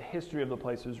quickly that the history of the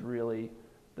place was really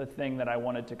the thing that I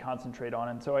wanted to concentrate on.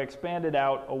 And so I expanded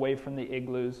out away from the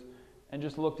igloos and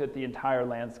just looked at the entire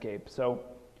landscape. So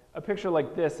a picture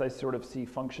like this I sort of see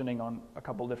functioning on a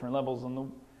couple different levels.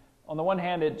 On the one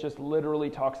hand, it just literally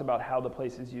talks about how the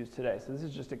place is used today. So this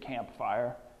is just a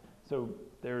campfire. So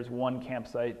there's one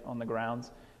campsite on the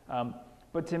grounds.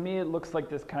 But to me, it looks like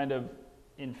this kind of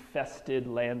infested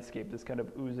landscape, this kind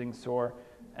of oozing sore.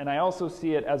 And I also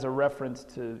see it as a reference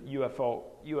to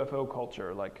UFO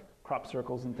culture, like crop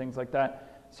circles and things like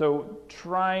that. So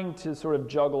trying to sort of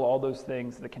juggle all those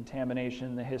things, the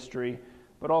contamination, the history,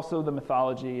 but also the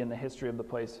mythology and the history of the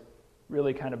place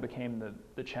really kind of became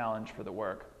the challenge for the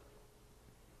work.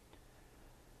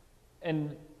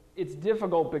 And it's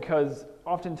difficult because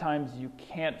oftentimes you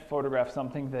can't photograph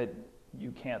something that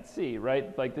you can't see,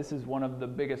 right? Like this is one of the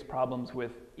biggest problems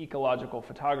with ecological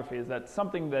photography, is that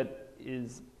something that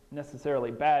is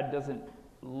necessarily bad doesn't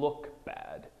look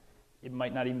bad. It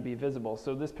might not even be visible.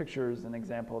 So this picture is an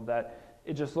example of that.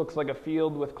 It just looks like a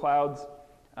field with clouds,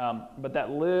 but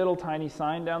that little tiny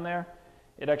sign down there,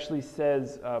 it actually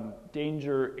says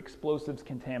danger, explosives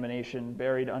contamination,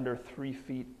 buried under 3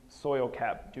 feet soil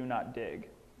cap, do not dig.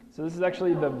 So this is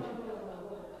actually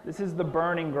the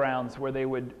burning grounds where they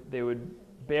would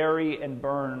bury and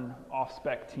burn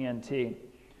off-spec TNT.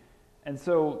 And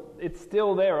so it's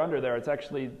still there under there. It's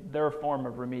actually their form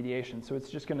of remediation. So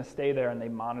it's just going to stay there, and they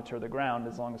monitor the ground.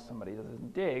 As long as somebody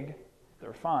doesn't dig,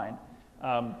 they're fine.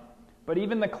 But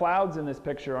even the clouds in this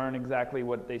picture aren't exactly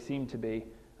what they seem to be.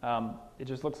 It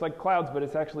just looks like clouds, but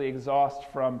it's actually exhaust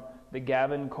from the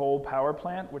Gavin Coal Power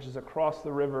Plant, which is across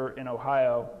the river in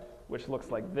Ohio, which looks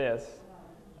like this.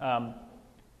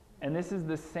 And this is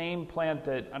the same plant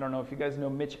that, I don't know if you guys know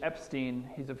Mitch Epstein.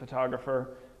 He's a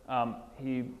photographer.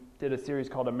 He did a series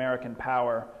called American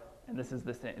Power, and this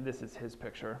is his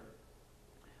picture.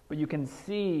 But you can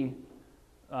see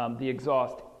the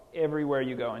exhaust everywhere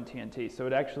you go in TNT. So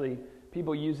it actually,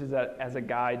 people use that as a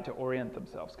guide to orient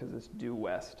themselves because it's due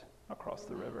west across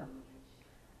the river.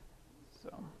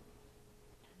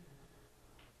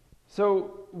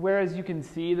 So whereas you can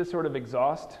see the sort of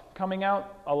exhaust coming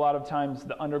out, a lot of times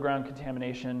the underground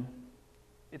contamination,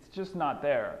 it's just not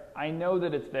there. I know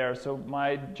that it's there, so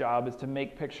my job is to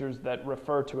make pictures that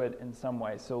refer to it in some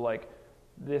way. So like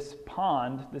this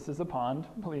pond, this is a pond,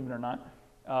 believe it or not,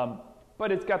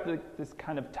 but it's got this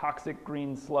kind of toxic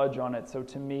green sludge on it. So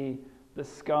to me, the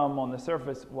scum on the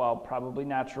surface, while probably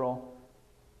natural,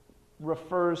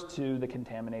 refers to the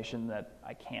contamination that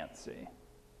I can't see.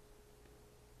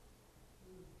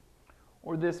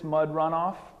 Or this mud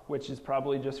runoff, which is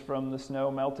probably just from the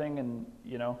snow melting, and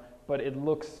but it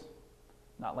looks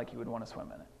not like you would want to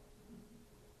swim in it.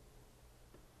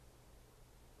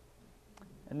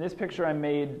 And this picture I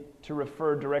made to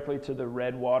refer directly to the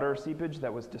red water seepage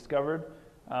that was discovered.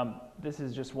 This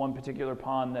is just one particular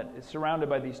pond that is surrounded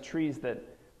by these trees that,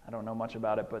 I don't know much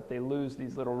about it, but they lose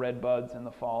these little red buds in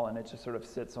the fall, and it just sort of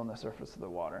sits on the surface of the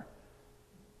water.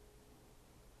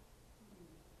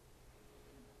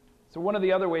 So one of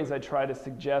the other ways I try to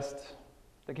suggest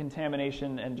the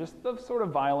contamination and just the sort of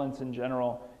violence in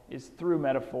general is through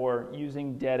metaphor,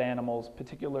 using dead animals,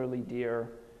 particularly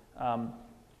deer,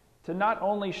 to not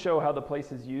only show how the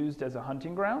place is used as a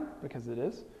hunting ground, because it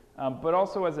is, but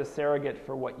also as a surrogate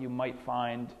for what you might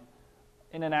find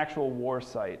in an actual war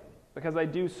site. Because I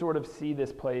do sort of see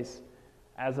this place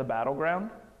as a battleground,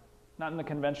 not in the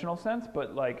conventional sense,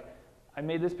 but like I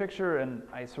made this picture and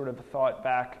I sort of thought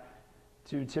back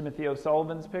to Timothy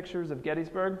O'Sullivan's pictures of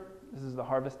Gettysburg. This is The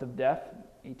Harvest of Death,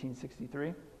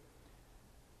 1863.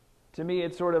 To me,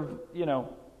 it's sort of,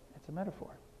 it's a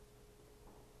metaphor.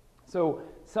 So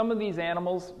some of these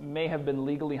animals may have been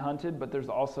legally hunted, but there's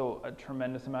also a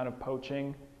tremendous amount of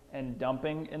poaching and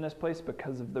dumping in this place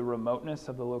because of the remoteness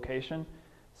of the location.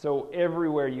 So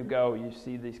everywhere you go, you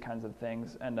see these kinds of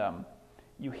things, and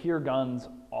you hear guns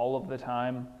all of the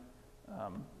time.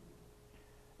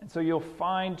 And so you'll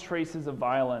find traces of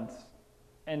violence,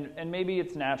 and maybe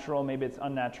it's natural, maybe it's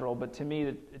unnatural, but to me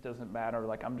it doesn't matter.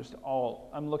 Like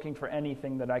I'm looking for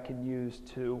anything that I can use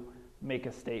to make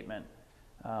a statement.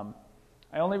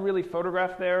 I only really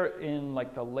photographed there in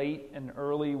like the late and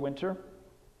early winter.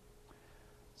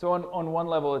 So on one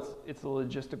level, it's a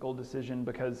logistical decision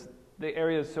because the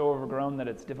area is so overgrown that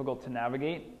it's difficult to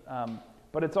navigate,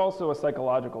 but it's also a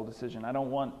psychological decision. I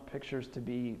don't want pictures to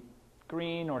be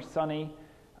green or sunny.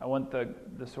 I want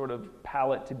the sort of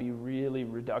palette to be really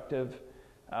reductive.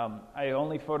 I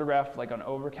only photograph like on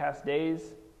overcast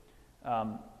days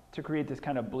to create this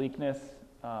kind of bleakness.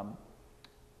 The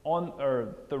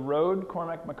Road,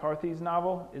 Cormac McCarthy's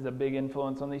novel, is a big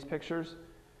influence on these pictures.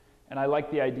 And I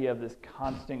like the idea of this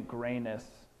constant grayness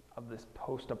of this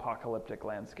post-apocalyptic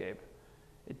landscape.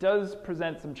 It does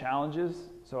present some challenges,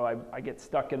 so I get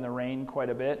stuck in the rain quite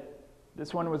a bit.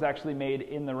 This one was actually made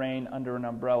in the rain under an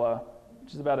umbrella,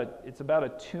 which is about a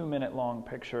 2-minute long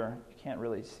picture. You can't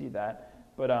really see that.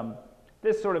 But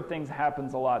this sort of thing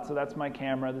happens a lot. So that's my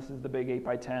camera. This is the big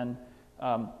 8x10.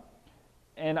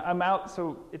 And I'm out,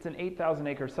 so it's an 8,000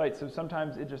 acre site, so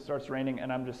sometimes it just starts raining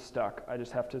and I'm just stuck. I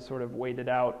just have to sort of wait it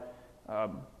out.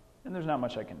 And there's not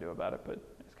much I can do about it, but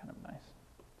it's kind of nice.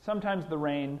 Sometimes the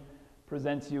rain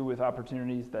presents you with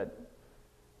opportunities that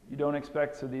you don't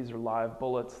expect, so these are live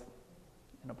bullets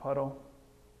in a puddle.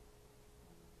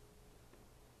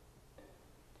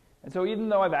 And so even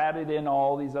though I've added in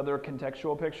all these other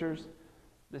contextual pictures,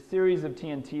 the series of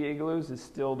TNT igloos is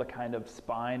still the kind of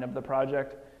spine of the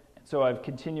project. And so I've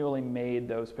continually made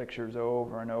those pictures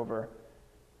over and over.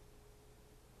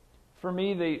 For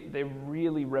me, they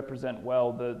really represent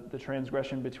well the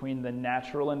transgression between the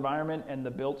natural environment and the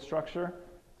built structure.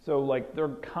 So like they're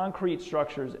concrete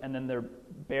structures and then they're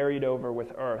buried over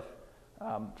with earth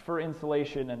for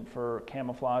insulation and for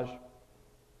camouflage.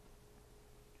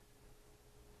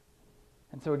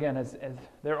 And so again, as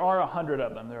there are 100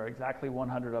 of them, there are exactly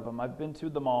 100 of them. I've been to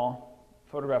them all,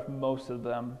 photographed most of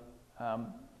them.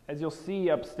 As you'll see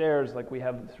upstairs, like we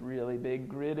have this really big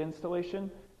grid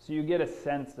installation, so you get a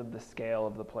sense of the scale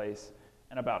of the place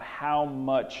and about how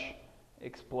much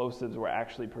explosives were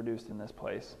actually produced in this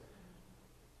place.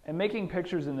 And making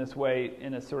pictures in this way,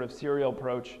 in a sort of serial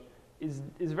approach, is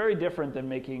very different than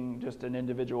making just an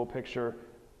individual picture.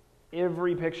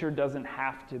 Every picture doesn't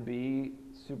have to be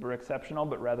super exceptional,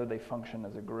 but rather they function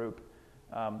as a group.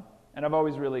 And I've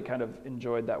always really kind of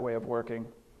enjoyed that way of working.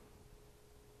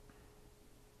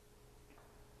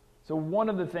 So one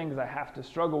of the things I have to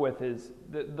struggle with is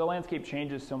the landscape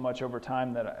changes so much over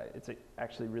time that it's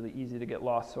actually really easy to get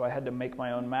lost. So I had to make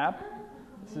my own map.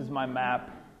 This is my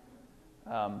map.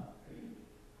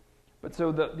 But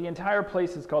so the entire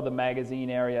place is called the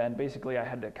magazine area, and basically I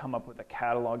had to come up with a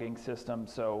cataloging system,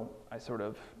 so I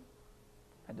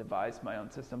devised my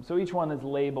own system. So each one is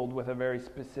labeled with a very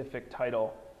specific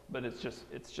title, but it's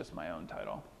just my own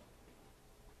title.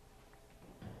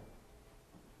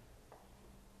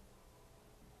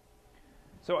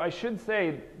 So I should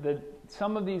say that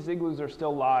some of these igloos are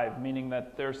still live, meaning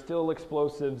that there's still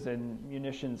explosives and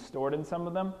munitions stored in some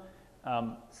of them.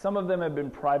 Some of them have been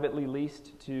privately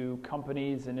leased to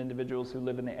companies and individuals who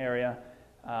live in the area.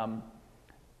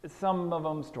 Some of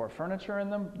them store furniture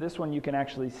in them. This one you can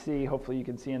actually see, hopefully you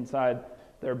can see inside,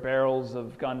 there are barrels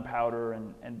of gunpowder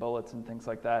and bullets and things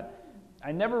like that.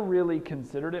 I never really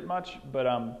considered it much, but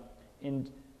in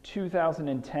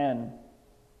 2010,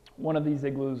 one of these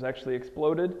igloos actually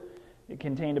exploded. It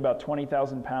contained about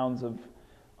 20,000 pounds of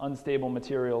unstable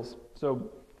materials. So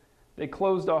they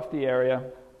closed off the area.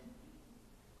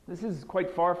 This is quite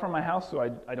far from my house, so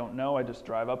I don't know. I just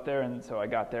drive up there, and so I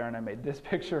got there and I made this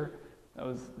picture. That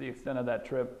was the extent of that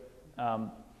trip.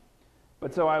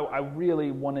 But so I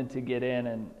really wanted to get in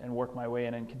and work my way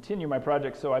in and continue my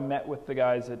project, so I met with the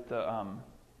guys at the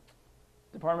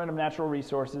Department of Natural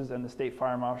Resources and the State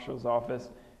Fire Marshal's office,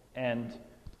 and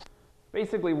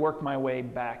basically worked my way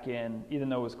back in, even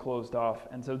though it was closed off.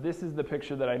 And so this is the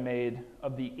picture that I made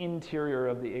of the interior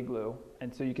of the igloo.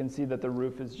 And so you can see that the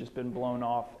roof has just been blown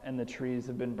off and the trees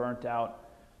have been burnt out.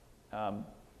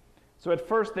 So at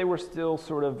first they were still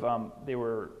sort of, they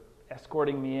were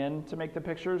escorting me in to make the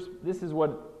pictures. This is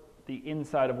what the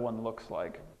inside of one looks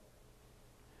like.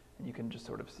 And you can just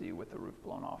sort of see with the roof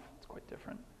blown off. It's quite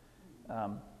different.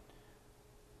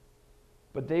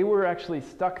 But they were actually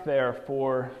stuck there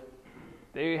for,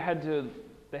 they had to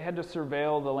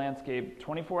surveil the landscape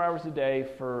 24 hours a day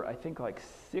for, I think, like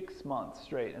 6 months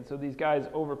straight. And so these guys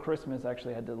over Christmas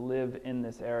actually had to live in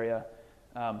this area.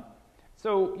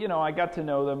 So, you know, I got to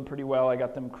know them pretty well. I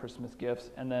got them Christmas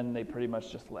gifts, and then they pretty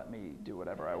much just let me do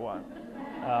whatever I want,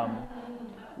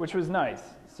 which was nice.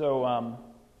 So,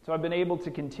 so I've been able to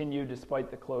continue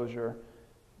despite the closure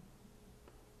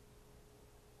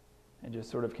and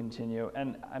just sort of continue.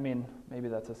 And I mean, maybe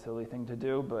that's a silly thing to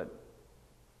do, but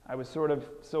I was sort of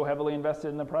so heavily invested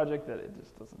in the project that it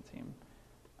just doesn't seem,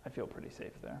 I feel pretty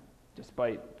safe there,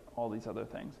 despite all these other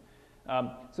things.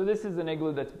 So this is an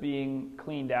igloo that's being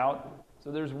cleaned out.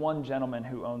 So there's one gentleman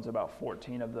who owns about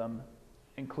 14 of them,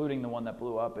 including the one that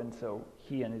blew up, and so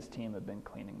he and his team have been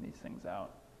cleaning these things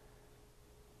out.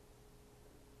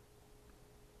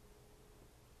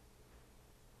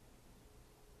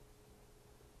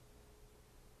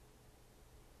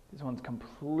 This one's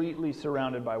completely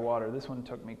surrounded by water. This one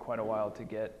took me quite a while to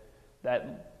get.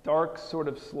 That dark sort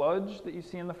of sludge that you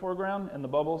see in the foreground and the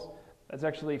bubbles, that's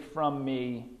actually from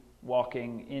me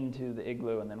walking into the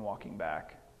igloo and then walking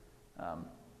back.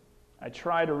 I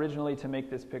tried originally to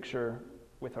make this picture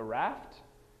with a raft.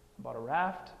 I bought a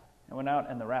raft and went out,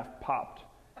 and the raft popped,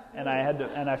 and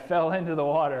I fell into the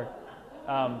water.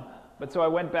 But so I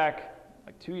went back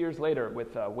like 2 years later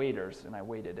with waders, and I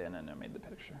waded in and I made the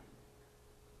picture.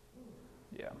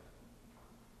 Yeah,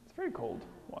 it's very cold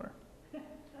water.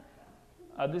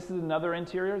 This is another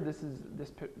interior.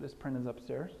 This print is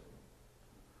upstairs.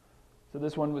 So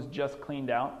this one was just cleaned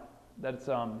out. That's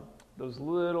those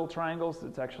little triangles.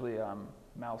 It's actually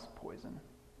mouse poison.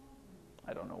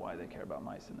 I don't know why they care about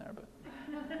mice in there, but.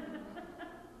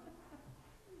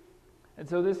 And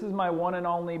so this is my one and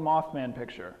only Mothman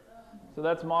picture. So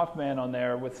that's Mothman on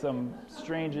there with some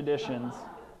strange additions.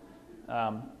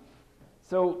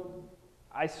 So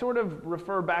I sort of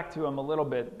refer back to him a little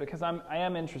bit because I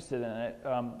am interested in it.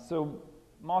 So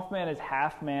Mothman is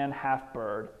half man, half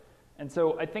bird. And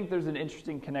so I think there's an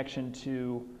interesting connection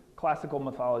to classical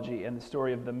mythology and the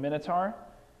story of the Minotaur,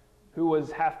 who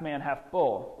was half man, half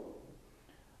bull.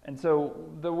 And so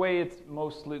the way it's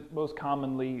most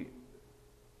commonly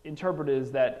interpreted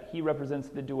is that he represents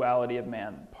the duality of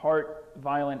man, part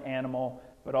violent animal,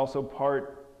 but also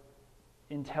part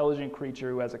intelligent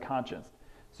creature who has a conscience.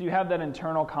 So you have that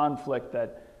internal conflict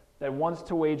that wants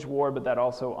to wage war, but that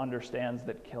also understands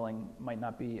that killing might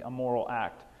not be a moral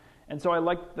act. And so I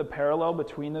like the parallel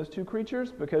between those two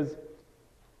creatures because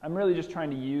I'm really just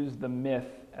trying to use the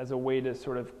myth as a way to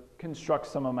sort of construct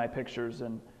some of my pictures.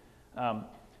 And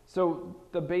so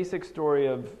the basic story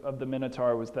of the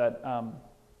Minotaur was that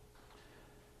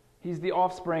he's the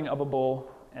offspring of a bull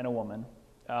and a woman,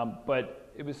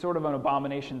 but it was sort of an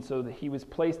abomination, so that he was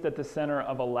placed at the center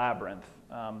of a labyrinth.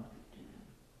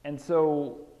 And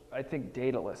so I think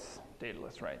Daedalus,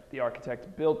 right, the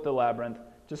architect, built the labyrinth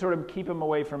to sort of keep him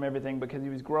away from everything because he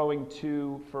was growing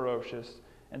too ferocious.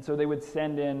 And so they would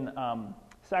send in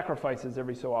sacrifices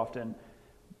every so often,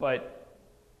 but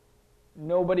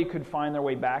nobody could find their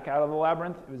way back out of the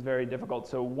labyrinth. It was very difficult.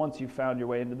 So once you found your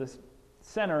way into this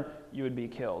center, you would be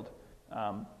killed.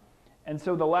 And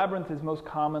so the labyrinth is most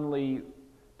commonly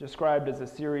described as a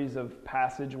series of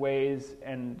passageways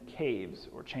and caves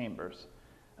or chambers.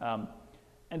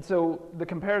 And so the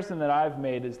comparison that I've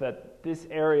made is that this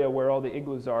area where all the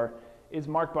igloos are is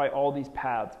marked by all these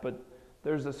paths, but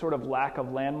there's a sort of lack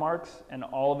of landmarks and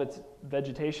all of its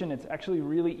vegetation. It's actually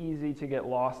really easy to get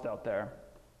lost out there.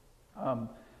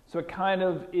 So it kind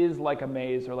of is like a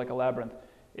maze or like a labyrinth.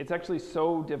 It's actually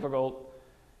so difficult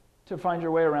to find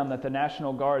your way around that the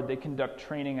National Guard, they conduct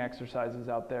training exercises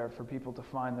out there for people to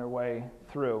find their way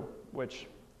through, which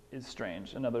is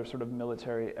strange, another sort of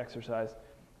military exercise.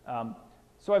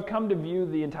 So I've come to view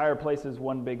the entire place as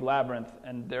one big labyrinth,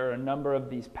 and there are a number of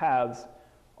these paths,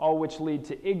 all which lead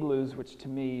to igloos, which to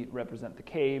me represent the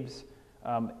caves.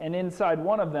 And inside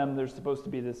one of them, there's supposed to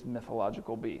be this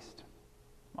mythological beast.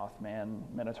 Mothman,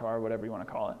 Minotaur, whatever you want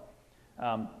to call it.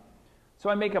 So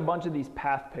I make a bunch of these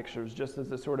path pictures just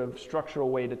as a sort of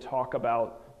structural way to talk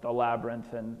about the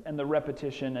labyrinth and the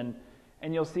repetition.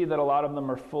 And you'll see that a lot of them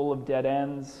are full of dead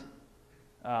ends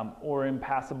or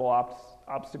impassable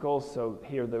obstacles. So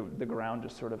here the ground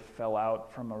just sort of fell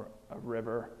out from a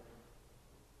river.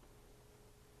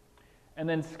 And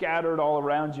then scattered all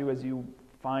around you as you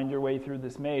find your way through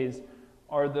this maze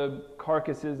are the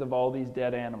carcasses of all these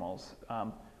dead animals,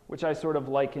 which I sort of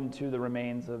liken to the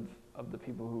remains of the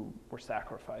people who were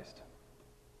sacrificed.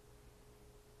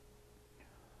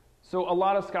 So a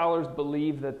lot of scholars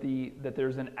believe that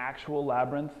there's an actual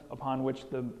labyrinth upon which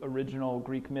the original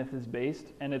Greek myth is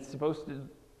based, and it's supposed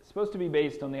to be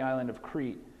based on the island of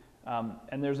Crete.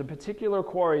 And there's a particular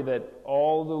quarry that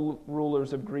all the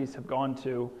rulers of Greece have gone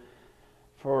to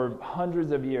for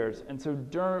hundreds of years. And so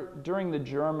during the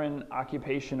German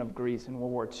occupation of Greece in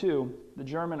World War II, the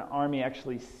German army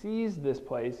actually seized this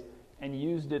place and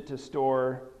used it to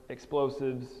store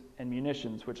explosives and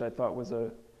munitions, which I thought was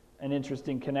an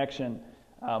interesting connection.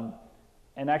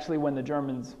 And actually, when the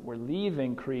Germans were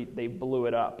leaving Crete, they blew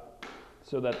it up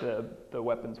so that the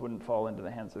weapons wouldn't fall into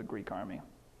the hands of the Greek army.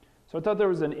 So I thought there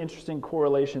was an interesting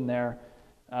correlation there.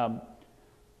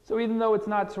 So even though it's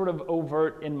not sort of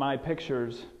overt in my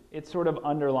pictures, it's sort of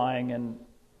underlying,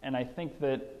 and I think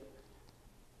that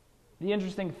the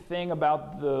interesting thing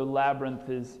about the labyrinth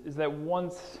is that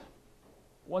once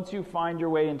you find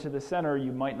your way into the center,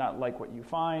 you might not like what you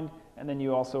find, and then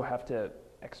you also have to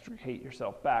extricate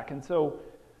yourself back. And so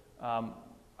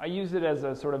I use it as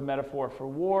a sort of metaphor for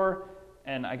war,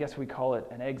 and I guess we call it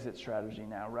an exit strategy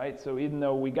now, right? So even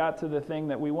though we got to the thing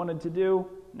that we wanted to do,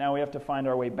 now we have to find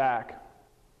our way back.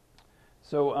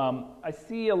 So I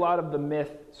see a lot of the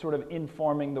myth sort of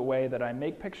informing the way that I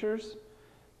make pictures.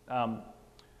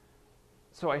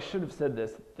 So I should have said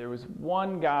this. There was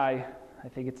one guy, I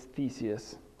think it's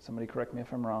Theseus, somebody correct me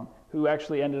if I'm wrong, who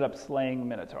actually ended up slaying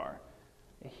Minotaur.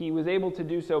 He was able to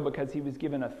do so because he was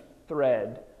given a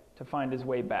thread to find his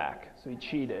way back, so he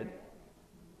cheated.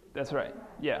 That's right,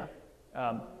 yeah.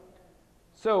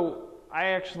 So I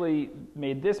actually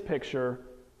made this picture.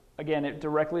 Again, it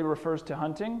directly refers to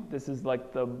hunting. This is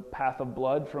like the path of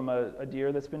blood from a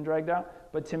deer that's been dragged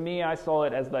out. But to me, I saw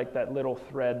it as like that little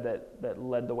thread that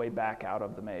led the way back out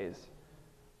of the maze.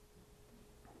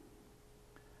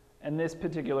 And this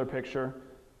particular picture,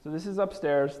 so this is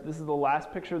upstairs. This is the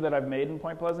last picture that I've made in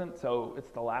Point Pleasant, so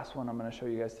it's the last one I'm going to show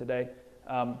you guys today.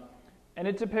 And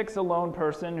it depicts a lone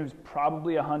person who's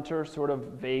probably a hunter, sort of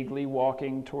vaguely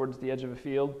walking towards the edge of a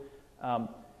field.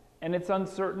 And it's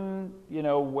uncertain,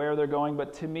 where they're going,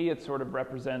 but to me it sort of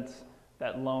represents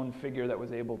that lone figure that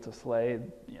was able to slay,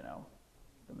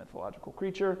 the mythological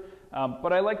creature.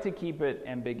 But I like to keep it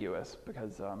ambiguous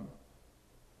because, I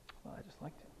just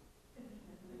like to.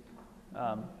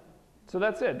 So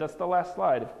that's it. That's the last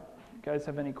slide. If you guys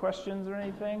have any questions or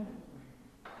anything?